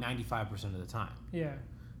 Probably 95% of the time. Yeah.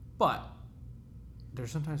 But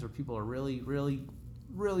there's sometimes where people are really, really,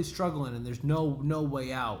 really struggling and there's no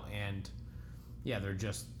way out, and they're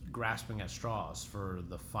just grasping at straws for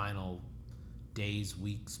the final days,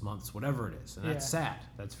 weeks, months, whatever it is. And that's sad.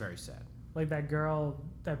 That's very sad. Like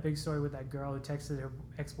that big story with that girl who texted her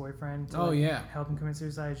ex-boyfriend to help him commit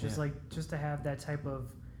suicide. It's just like, just to have that type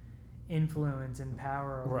of influence and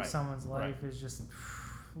power over someone's life is just...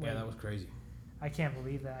 Like, that was crazy. I can't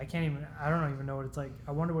believe that. I don't even know what it's like.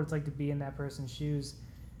 I wonder what it's like to be in that person's shoes,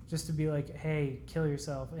 just to be like, hey, kill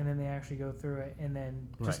yourself, and then they actually go through it, and then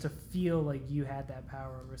just to feel like you had that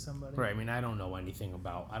power over somebody. Right. I mean, I don't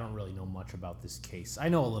really know much about this case. I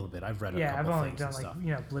know a little bit. I've read a couple things and stuff.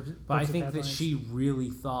 Blips but I think that she really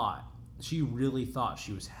thought she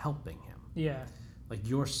was helping him. Yeah. Like,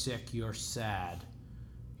 you're sick, you're sad.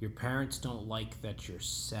 Your parents don't like that you're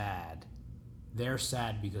sad. They're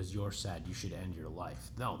sad because you're sad. You should end your life.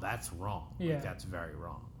 No, that's wrong. Yeah. Like, that's very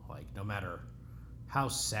wrong. Like, no matter how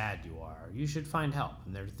sad you are, you should find help.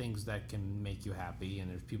 And there are things that can make you happy, and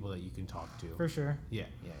there's people that you can talk to. For sure. Yeah.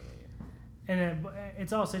 And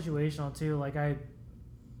it's all situational too. Like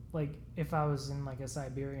if I was in like a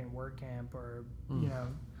Siberian work camp or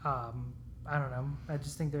I don't know. I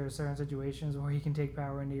just think there are certain situations where you can take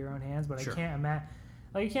power into your own hands, but I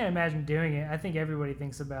can't imagine doing it. I think everybody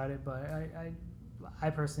thinks about it, but I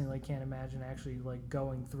personally can't imagine actually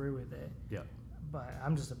going through with it. Yeah. But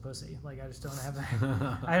I'm just a pussy. I just don't have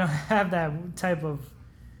that. I don't have that type of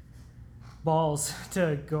balls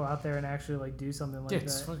to go out there and actually do something like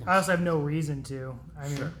that. I also have no reason to. I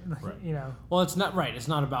mean, Well, it's not right. It's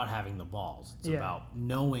not about having the balls. It's about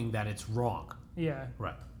knowing that it's wrong. Yeah.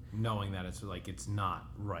 Right. Knowing that it's not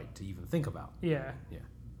right to even think about. Yeah. Yeah.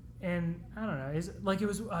 And I don't know. It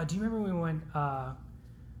was. Do you remember when we went? I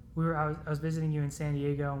was visiting you in San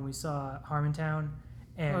Diego and we saw Harmontown.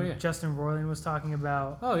 And Justin Roiland was talking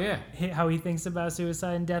about how he thinks about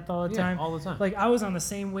suicide and death all the time. All the time. I was on the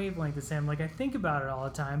same wavelength as him. I think about it all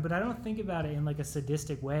the time, but I don't think about it in a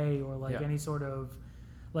sadistic way or any sort of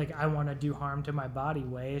I want to do harm to my body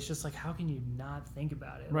way. It's just how can you not think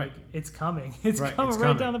about it? Right. It's coming. It's coming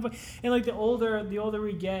right down the. And the older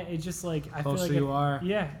we get, it's just I feel like you are.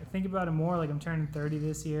 Yeah, I think about it more. I'm turning 30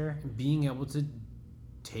 this year. Being able to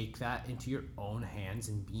take that into your own hands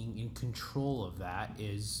and being in control of that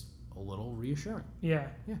is a little reassuring. Yeah.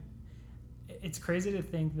 It's crazy to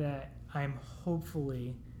think that I'm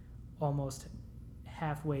hopefully almost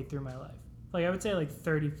halfway through my life. Like I would say like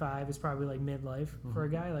 35 is probably like midlife for a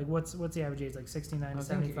guy. Like what's the average age? Like 69 to I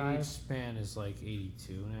 75. think age span is like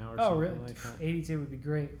 82 now or Oh something really? like that. 82 would be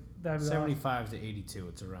great. That'd be 75 to 82,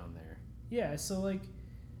 it's around there. Yeah, so like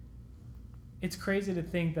it's crazy to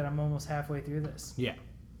think that I'm almost halfway through this. Yeah.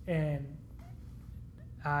 And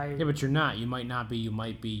Yeah, but you're not. You might not be. You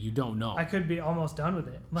might be. You don't know. I could be almost done with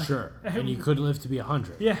it. Like, sure. And you could live to be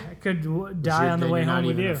 100. Yeah, I could die on the way home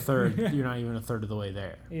with you. You're not even a third of the way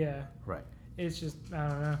there. Yeah. Right. It's just, I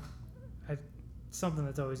don't know. Something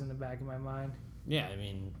that's always in the back of my mind. Yeah, I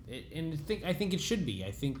mean, I think it should be.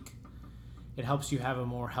 I think it helps you have a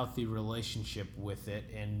more healthy relationship with it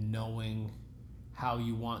and knowing how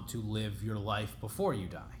you want to live your life before you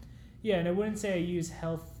die. Yeah, and I wouldn't say I use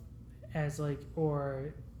health as like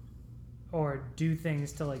or do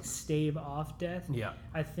things to like stave off death. Yeah.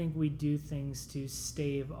 I think we do things to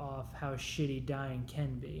stave off how shitty dying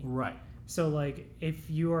can be. Right. So like if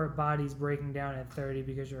your body's breaking down at 30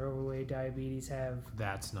 because you're overweight, diabetes,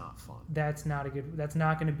 that's not fun. That's not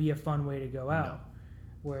going to be a fun way to go out. No.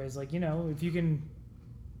 Whereas like,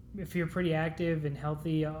 if you're pretty active and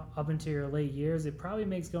healthy up into your late years, it probably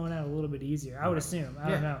makes going out a little bit easier. I would assume. I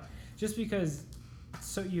don't know. Just because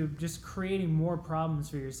so you're just creating more problems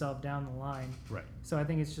for yourself down the line. Right. So I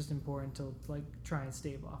think it's just important to like try and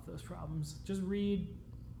stave off those problems. Just read,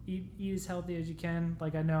 eat as healthy as you can.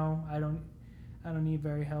 Like I know I don't eat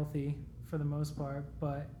very healthy for the most part,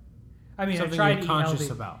 but I mean something I try you're to eat conscious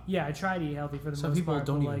healthy. about. Yeah, I try to eat healthy for the Some most people part.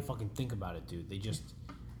 don't even fucking think about it, dude. They just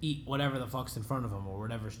eat whatever the fuck's in front of them or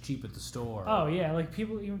whatever's cheap at the store. Oh yeah, like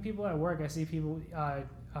even people at work. I see people.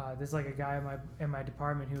 There's like a guy in my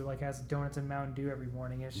department who like has donuts and Mountain Dew every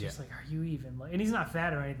morning. It's just like, are you even like? And he's not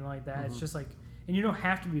fat or anything like that. Mm-hmm. It's just like, and you don't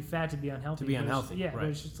have to be fat to be unhealthy. Yeah, right. But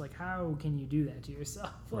it's just like, how can you do that to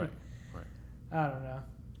yourself? Like, right. I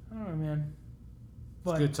don't know, man.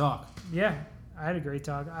 But, it's good talk. Yeah, I had a great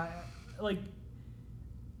talk. I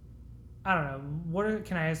don't know.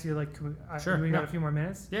 Can I ask you like? Sure. We got a few more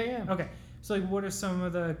minutes. Yeah. Okay. So like, what are some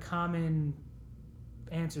of the common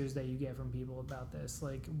answers that you get from people about this?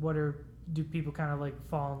 Like, do people kind of like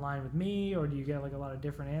fall in line with me, or do you get like a lot of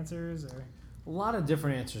different answers, or? A lot of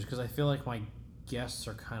different answers because I feel like my guests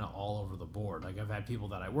are kind of all over the board. Like I've had people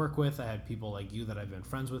that I work with, I had people like you that I've been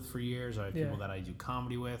friends with for years, I have people that I do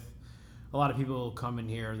comedy with. A lot of people come in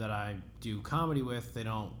here that I do comedy with, they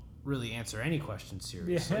don't really answer any questions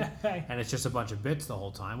seriously. Yeah. And it's just a bunch of bits the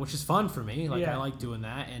whole time, which is fun for me. Like I like doing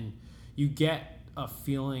that, and you get a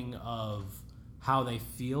feeling of how they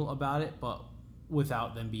feel about it, but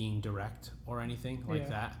without them being direct or anything like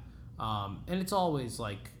that. And it's always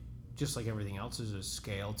like, just like everything else, there's a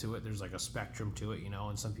scale to it. There's like a spectrum to it,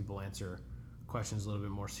 and some people answer questions a little bit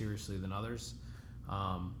more seriously than others.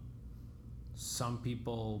 Some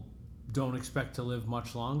people don't expect to live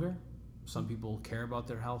much longer. Some people care about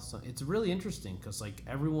their health. It's really interesting because like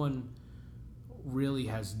everyone really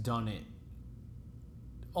has done it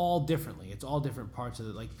all differently. It's all different parts of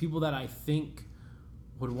it. Like people that I think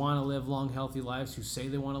would want to live long, healthy lives, who say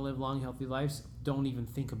they want to live long, healthy lives, don't even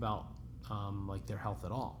think about like their health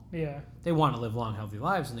at all. Yeah. They want to live long, healthy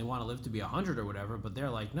lives, and they want to live to be 100 or whatever, but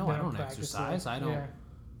they're like, no, I don't exercise. I don't. Yeah.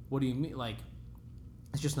 What do you mean? Like,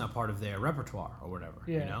 it's just not part of their repertoire or whatever.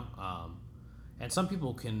 Yeah. And some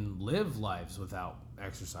people can live lives without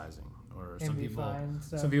exercising, or some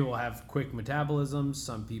people have quick metabolisms.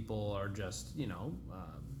 Some people are just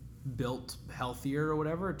built healthier or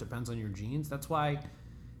whatever. It depends on your genes. That's why.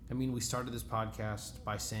 I mean, we started this podcast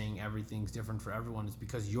by saying everything's different for everyone. It's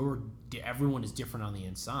because everyone is different on the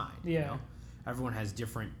inside. Yeah. Everyone has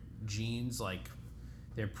different genes. Like,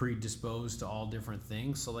 they're predisposed to all different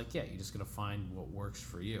things. So, like, yeah, you just got to find what works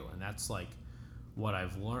for you. And that's, like, what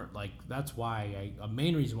I've learned. Like, that's why a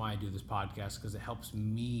main reason why I do this podcast, because it helps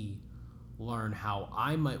me learn how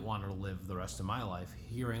I might want to live the rest of my life,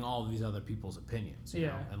 hearing all of these other people's opinions. You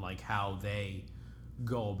know? And, like, how they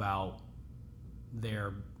go about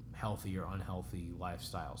their healthy or unhealthy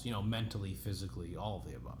lifestyles, mentally, physically, all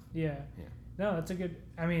of the above. Yeah. No, that's a good,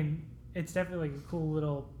 I mean, it's definitely like a cool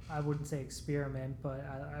little, I wouldn't say experiment, but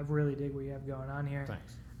I really dig what you have going on here.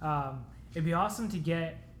 Thanks. It'd be awesome to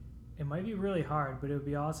get, it might be really hard, but it would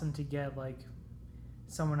be awesome to get like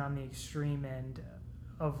someone on the extreme end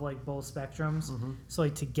of like both spectrums. Mm-hmm. So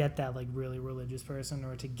like to get that like really religious person,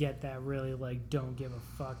 or to get that really like don't give a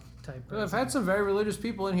fuck type person. I've had some very religious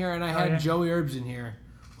people in here, and I had Joey Herbs in here,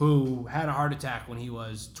 who had a heart attack when he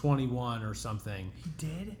was 21 or something. He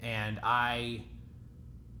did? And I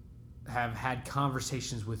have had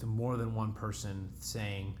conversations with more than one person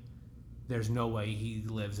saying there's no way he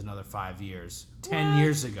lives another 5 years. 10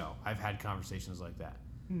 years ago, I've had conversations like that.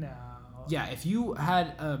 No. Yeah, if you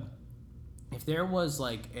had if there was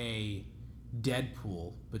like a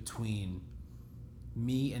Deadpool between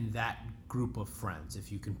me and that group of friends,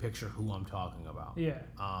 if you can picture who I'm talking about. Yeah.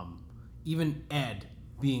 Even Ed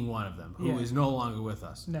being one of them, who is no longer with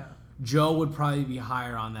us. No. Joe would probably be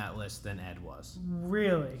higher on that list than Ed was.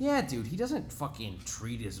 Really? Yeah, dude. He doesn't fucking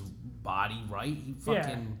treat his body right. He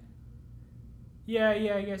fucking... Yeah,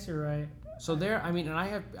 I guess you're right. So there, I mean, and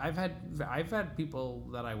I've had people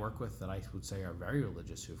that I work with that I would say are very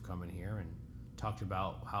religious who have come in here and talked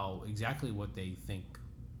about how exactly what they think,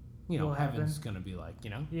 heaven's gonna be like,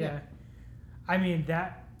 Yeah. I mean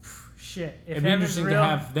that shit. If it'd be interesting real, to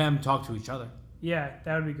have them talk to each other. Yeah,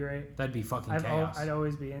 that would be great. That'd be fucking chaos. I'd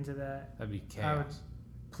always be into that. That'd be chaos.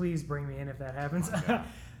 Please bring me in if that happens.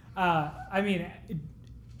 Oh, I mean,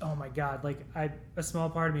 oh my god, like a small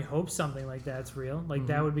part of me hopes something like that's real. Like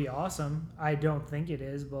that would be awesome. I don't think it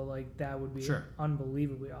is, but like that would be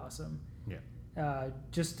unbelievably awesome. Yeah.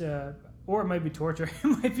 Or it might be torture. It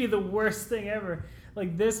might be the worst thing ever.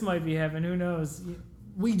 Like this might be heaven. Who knows?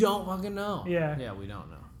 We don't fucking know. Yeah. Yeah, we don't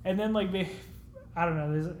know. And then like I don't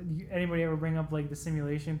know. Anybody ever bring up like the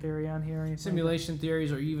simulation theory on here? Or anything simulation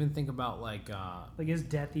theories, or you even think about like is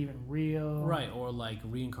death even real? Right, or like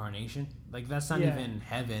reincarnation. Like that's not even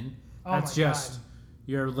heaven. Oh That's my just God.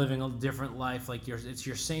 You're living a different life. Like it's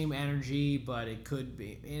your same energy, but it could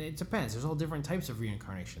be. And it depends. There's all different types of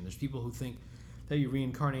reincarnation. There's people who think that you're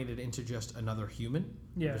reincarnated into just another human.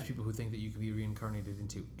 Yeah. There's people who think that you could be reincarnated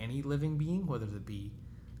into any living being, whether it be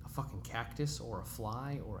a fucking cactus or a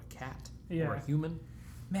fly or a cat or a human.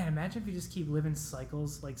 Man, imagine if you just keep living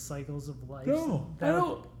cycles of life. No, I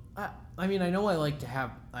don't. I mean, I know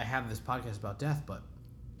I have this podcast about death, but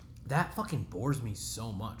that fucking bores me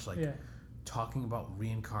so much. Like talking about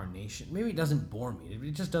reincarnation. Maybe it doesn't bore me.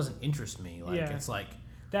 It just doesn't interest me. Like it's like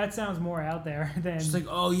that sounds more out there than just like,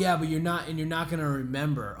 oh yeah, but you're not gonna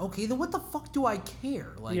remember. Okay, then what the fuck do I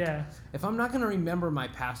care? Like, if I'm not gonna remember my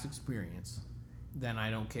past experience, then I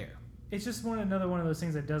don't care. It's just another one of those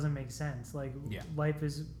things that doesn't make sense. Like life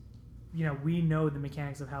is, we know the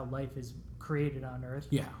mechanics of how life is created on Earth.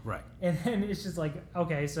 Yeah, right. And then it's just like,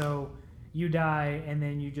 okay, so you die and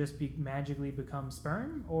then you just magically become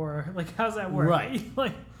sperm, or like how's that work? Right.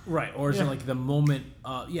 Like. Right, or is it like the moment?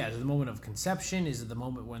 Is it the moment of conception? Is it the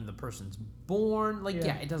moment when the person's born? Like,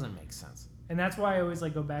 it doesn't make sense. And that's why I always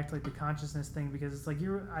like go back to like the consciousness thing, because it's like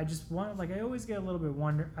I just want, like, I always get a little bit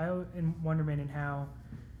wonderment in how,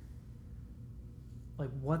 like,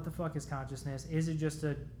 what the fuck is consciousness? Is it just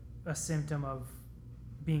a symptom of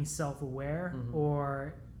being self-aware,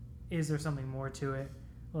 or is there something more to it?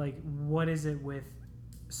 Like, what is it with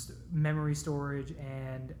memory storage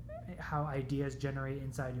and how ideas generate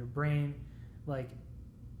inside your brain? Like,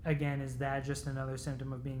 again, is that just another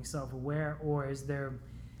symptom of being self-aware, or is there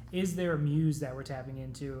a muse that we're tapping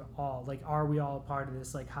into all? Like, are we all a part of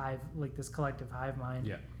this like hive, like this collective hive mind?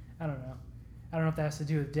 Yeah. I don't know if that has to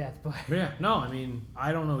do with death, but no, I mean,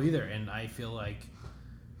 I don't know either, and I feel like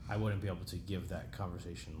I wouldn't be able to give that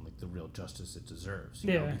conversation like the real justice it deserves,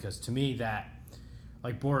 you know, because to me that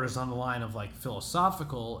like borders on the line of like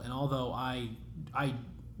philosophical, and although I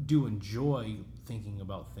do enjoy thinking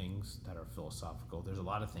about things that are philosophical, there's a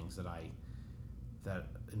lot of things that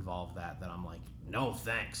involve that I'm like, no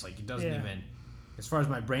thanks. Like, it doesn't even, as far as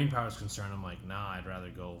my brain power is concerned, I'm like, nah, I'd rather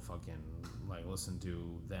go fucking like listen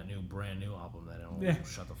to that brand new album that I don't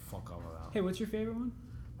shut the fuck up about. Hey, what's your favorite one?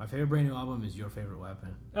 My favorite brand new album is Your Favorite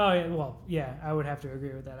Weapon. Oh yeah, well yeah, I would have to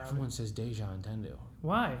agree with that. Everyone says Deja Entendu.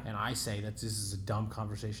 Why? And I say that this is a dumb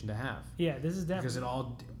conversation to have. Yeah, this is definitely, because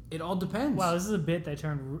it all depends. Wow, this is a bit that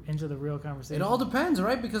turned into the real conversation. It all depends,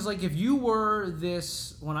 right? Because like if you were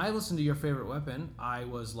when I listened to Your Favorite Weapon, I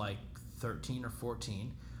was like 13 or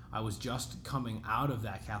 14. I was just coming out of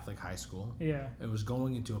that Catholic high school. Yeah. It was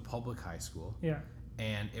going into a public high school. Yeah.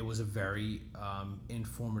 And it was a very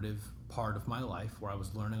informative part of my life where I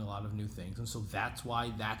was learning a lot of new things. And so that's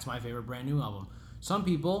why that's my favorite brand new album. Some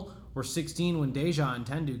people were 16 when Deja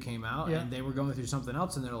Entendu came out, and they were going through something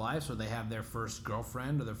else in their lives, or they have their first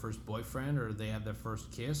girlfriend or their first boyfriend, or they have their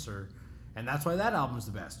first kiss, and that's why that album's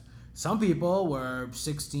the best. Some people were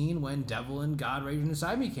 16 when Devil and God Raging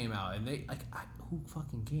Inside Me came out, and they who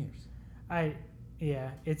fucking cares?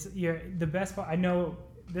 It's the best part. I know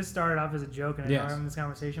this started off as a joke, and I know I'm in this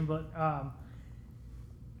conversation, but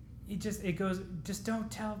it goes. Just don't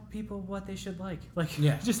tell people what they should like. Like,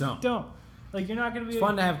 just don't. Like, you're not gonna be. It's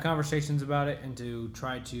fun to have conversations about it and to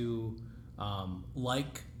try to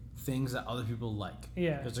like things that other people like.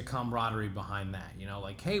 Yeah. There's a camaraderie behind that, you know,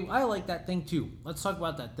 like, hey, I like that thing too. Let's talk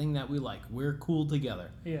about that thing that we like. We're cool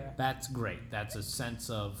together. Yeah. That's great. That's a sense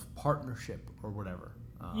of partnership or whatever.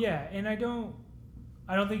 And I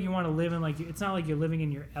I don't think you want to live in like it's not like you're living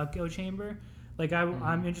in your echo chamber. Like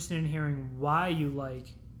I'm interested in hearing why you like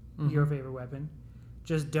your favorite weapon.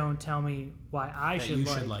 Just don't tell me why I that should you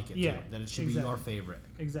like should like it. Yeah, too, that it should be your favorite.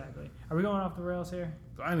 Exactly. Are we going off the rails here?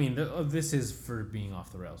 I mean, this is for being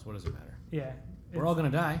off the rails. What does it matter? Yeah. We're all gonna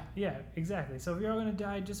die. Yeah, exactly. So if you're all gonna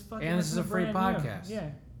die, just fucking. And this is a free podcast. Yeah.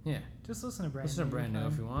 Yeah. Just listen to brand new. Listen to brand new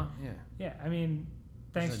if you want. Yeah. Yeah, I mean,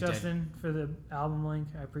 thanks Justin for the album link.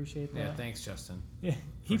 I appreciate that. Yeah, thanks Justin. Yeah,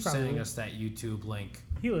 he for sending us that YouTube link.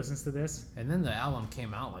 He listens to this. And then the album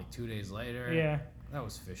came out like 2 days later. Yeah. That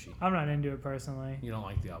was fishy. I'm not into it personally. You don't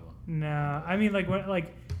like the album? No, I mean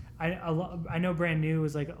I know Brand New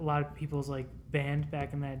was like a lot of people's like band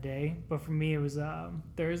back in that day, but for me it was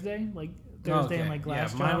Thursday, like Thursday and like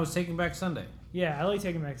Glass. Yeah, mine was Taking Back Sunday. Yeah, I like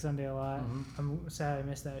Taking Back Sunday a lot. I'm sad I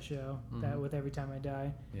missed that show. That with Every Time I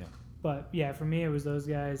Die. Yeah. But yeah, for me it was those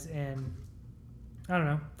guys, and I don't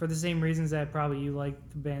know, for the same reasons that probably you like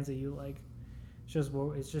the bands that you like.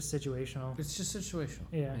 It's just situational. It's just situational.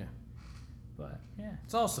 Yeah. But yeah,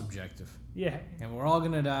 it's all subjective. Yeah. And we're all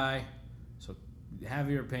gonna die, so have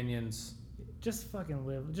your opinions. Just fucking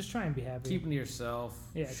live. Just try and be happy. Keep them to yourself.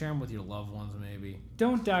 Yeah. Share them with your loved ones, maybe.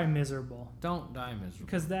 Don't die miserable. Don't die miserable.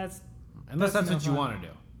 Because unless that's what you want to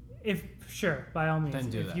do. Sure, by all means.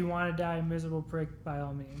 Then do that. If you want to die a miserable prick, by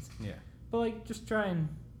all means. Yeah. But like, just try and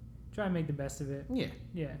make the best of it. Yeah.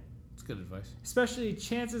 Yeah. It's good advice. Especially,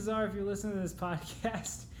 chances are, if you're listening to this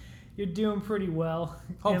podcast, you're doing pretty well.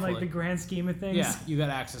 Hopefully. In like the grand scheme of things. Yeah, you got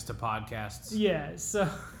access to podcasts. Yeah, so.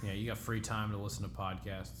 Yeah, you got free time to listen to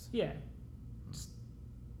podcasts. Yeah.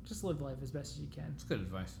 Just live life as best as you can. It's good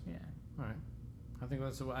advice. Yeah. All right. I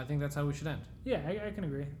think that's how we should end. Yeah, I can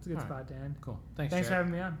agree. It's a good spot to end. Cool. Thanks for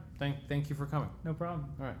having me on. Thank you for coming. No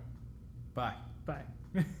problem. All right. Bye.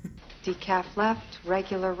 Bye. Decaf left,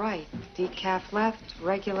 regular right. Decaf left,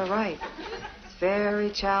 regular right. It's very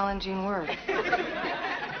challenging work.